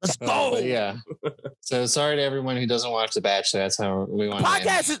 Let's go. Yeah. So sorry to everyone who doesn't watch The Bachelor. That's how we want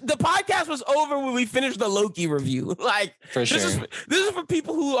the podcast was over when we finished the Loki review. Like, for sure. This is for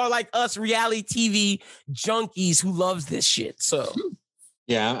people who are like us, reality TV junkies who loves this shit. So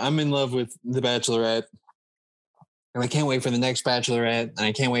yeah, I'm in love with The Bachelorette. And I can't wait for the next Bachelorette, and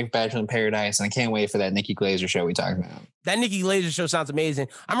I can't wait for Bachelor in Paradise, and I can't wait for that Nikki Glaser show we talked about. That Nikki Glaser show sounds amazing.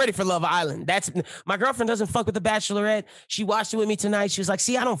 I'm ready for Love Island. My girlfriend doesn't fuck with The Bachelorette. She watched it with me tonight. She was like,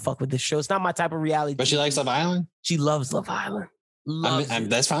 see, I don't fuck with this show. It's not my type of reality. But she likes Love Island? She loves Love Island.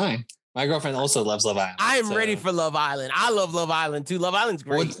 That's fine. My girlfriend also loves Love Island. I am ready for Love Island. I love Love Island too. Love Island's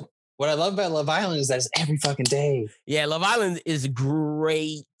great. What I love about Love Island is that it's every fucking day. Yeah, Love Island is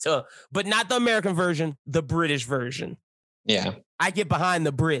great. But not the American version, the British version. Yeah. I get behind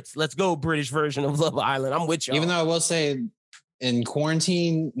the Brits. Let's go British version of Love Island. I'm with you. Even though I will say in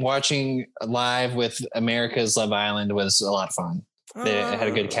quarantine, watching live with America's Love Island was a lot of fun. They had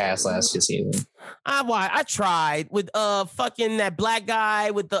a good cast last season. I tried with fucking that black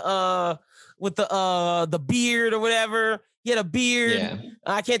guy with the beard or whatever. He had a beard. Yeah.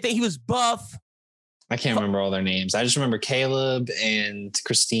 I can't think. He was buff. I can't remember all their names. I just remember Caleb and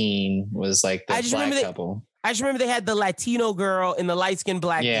Christine was like the black couple. I just remember they had the Latino girl and the light-skinned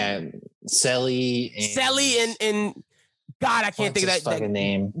black. Yeah, Selly and God, I can't think of that fucking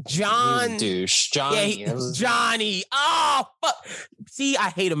name. John douche. Johnny. Yeah, Johnny. Oh, fuck. See, I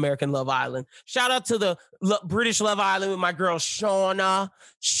hate American Love Island. Shout out to the British Love Island with my girl Shauna,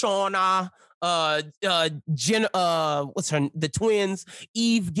 Jen, what's her? The twins,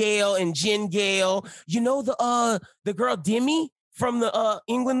 Eve Gale and Jen Gale. You know the girl Demi from the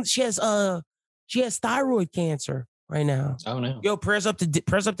England. She has thyroid cancer right now. Oh no! Yo, prayers up to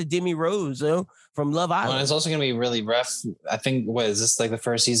Demi Rose, from Love Island. Well, it's also gonna be really rough. I think is this like the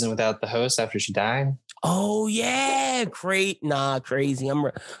first season without the host after she died? Oh yeah, crazy. I'm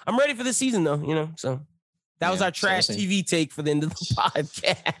ready for this season though. So that was our trash TV take for the end of the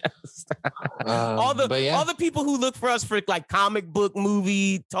podcast. All the people who look for us for like comic book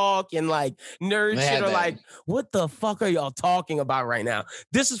movie talk and like nerd shit are like, what the fuck are y'all talking about right now?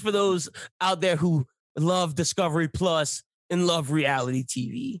 This is for those out there who love Discovery Plus and love reality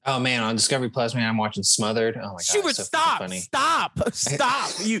TV. Oh man, on Discovery Plus, man, I'm watching Smothered. Oh my god, Schubert, so stop! funny. Stop!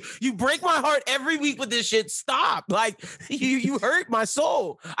 You break my heart every week with this shit. Stop! Like you hurt my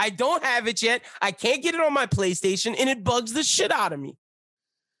soul. I don't have it yet. I can't get it on my PlayStation, and it bugs the shit out of me.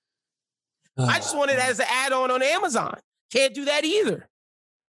 I just want it as an add-on on Amazon. Can't do that either.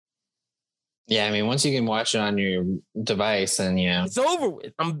 Yeah, I mean, once you can watch it on your device, then it's over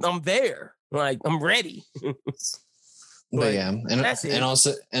with. I'm there. Like I'm ready. But yeah, and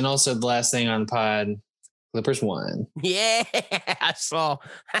also the last thing on the pod, Clippers won. Yeah, I saw.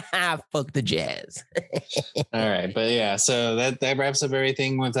 Fuck the Jazz. All right, but yeah, so that wraps up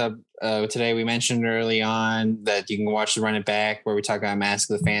everything with today. We mentioned early on that you can watch the Run It Back where we talk about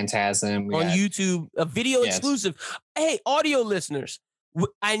Mask of the Phantasm on YouTube, a video exclusive. Hey, audio listeners,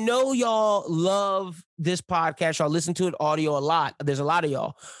 I know y'all love this podcast. Y'all listen to it audio a lot. There's a lot of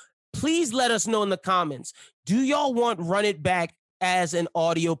y'all. Please let us know in the comments. Do y'all want Run It Back as an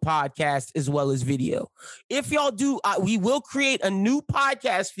audio podcast as well as video? If y'all do, we will create a new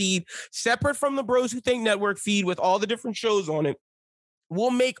podcast feed separate from the Bros Who Think Network feed with all the different shows on it. We'll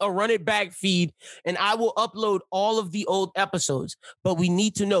make a Run It Back feed and I will upload all of the old episodes. But we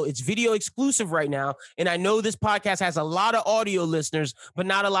need to know it's video exclusive right now. And I know this podcast has a lot of audio listeners, but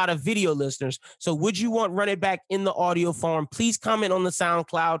not a lot of video listeners. So would you want Run It Back in the audio form? Please comment on the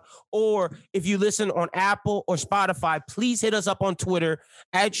SoundCloud. Or if you listen on Apple or Spotify, please hit us up on Twitter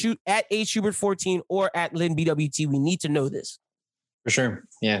at HSchubert14 or at LynnBWT. We need to know this. For sure.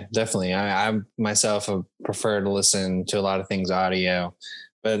 Yeah, definitely. I myself prefer to listen to a lot of things audio,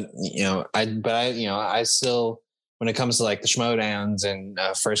 but I still, when it comes to like the Schmoedowns and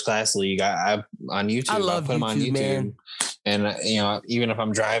First Class League, I on YouTube, I'll put them on YouTube, man. And even if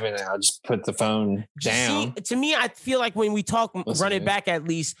I'm driving, I'll just put the phone down. See, to me, I feel like when we talk Run It Back, at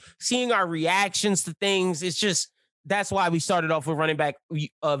least seeing our reactions to things, it's just, that's why we started off with Run It Back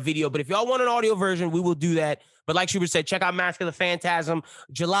video. But if y'all want an audio version, we will do that. But like Schubert said, check out Mask of the Phantasm.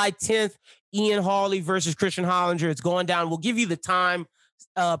 July 10th, Ian Hawley versus Christian Hollinger. It's going down. We'll give you the time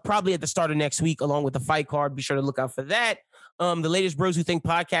probably at the start of next week, along with the fight card. Be sure to look out for that. The latest Bros Who Think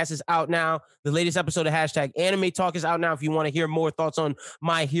podcast is out now. The latest episode of Hashtag Anime Talk is out now. If you want to hear more thoughts on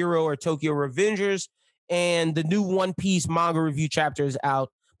My Hero or Tokyo Revengers, and the new One Piece manga review chapter is out.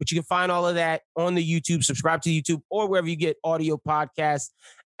 But you can find all of that on the YouTube. Subscribe to YouTube or wherever you get audio podcasts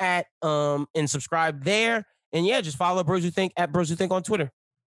at and subscribe there. And yeah, just follow Bros Who Think at Bros Who Think on Twitter.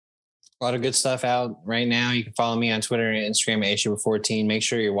 A lot of good stuff out right now. You can follow me on Twitter and Instagram at HUber14. Make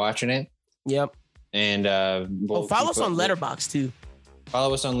sure you're watching it. Yep. And follow us on Letterboxd too.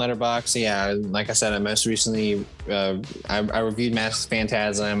 Follow us on Letterboxd. Yeah, like I said, I most recently I reviewed Mask of the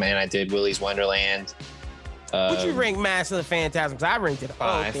Phantasm and I did Willy's Wonderland. Would you rank Mask of the Phantasm? Because I ranked it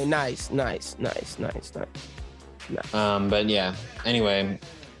 5. Okay, nice. But yeah, anyway,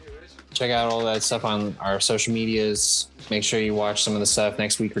 check out all that stuff on our social medias. Make sure you watch some of the stuff.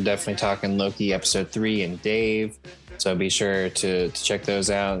 Next week, we're definitely talking Loki episode 3 and Dave. So be sure to check those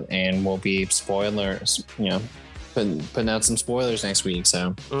out, and we'll be spoilers, putting out some spoilers next week.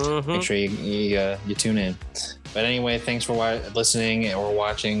 So make sure you tune in. But anyway, thanks for listening or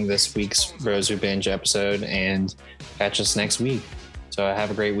watching this week's Bros Who Binge episode, and catch us next week. So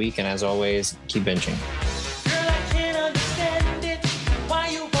have a great week, and as always, keep binging.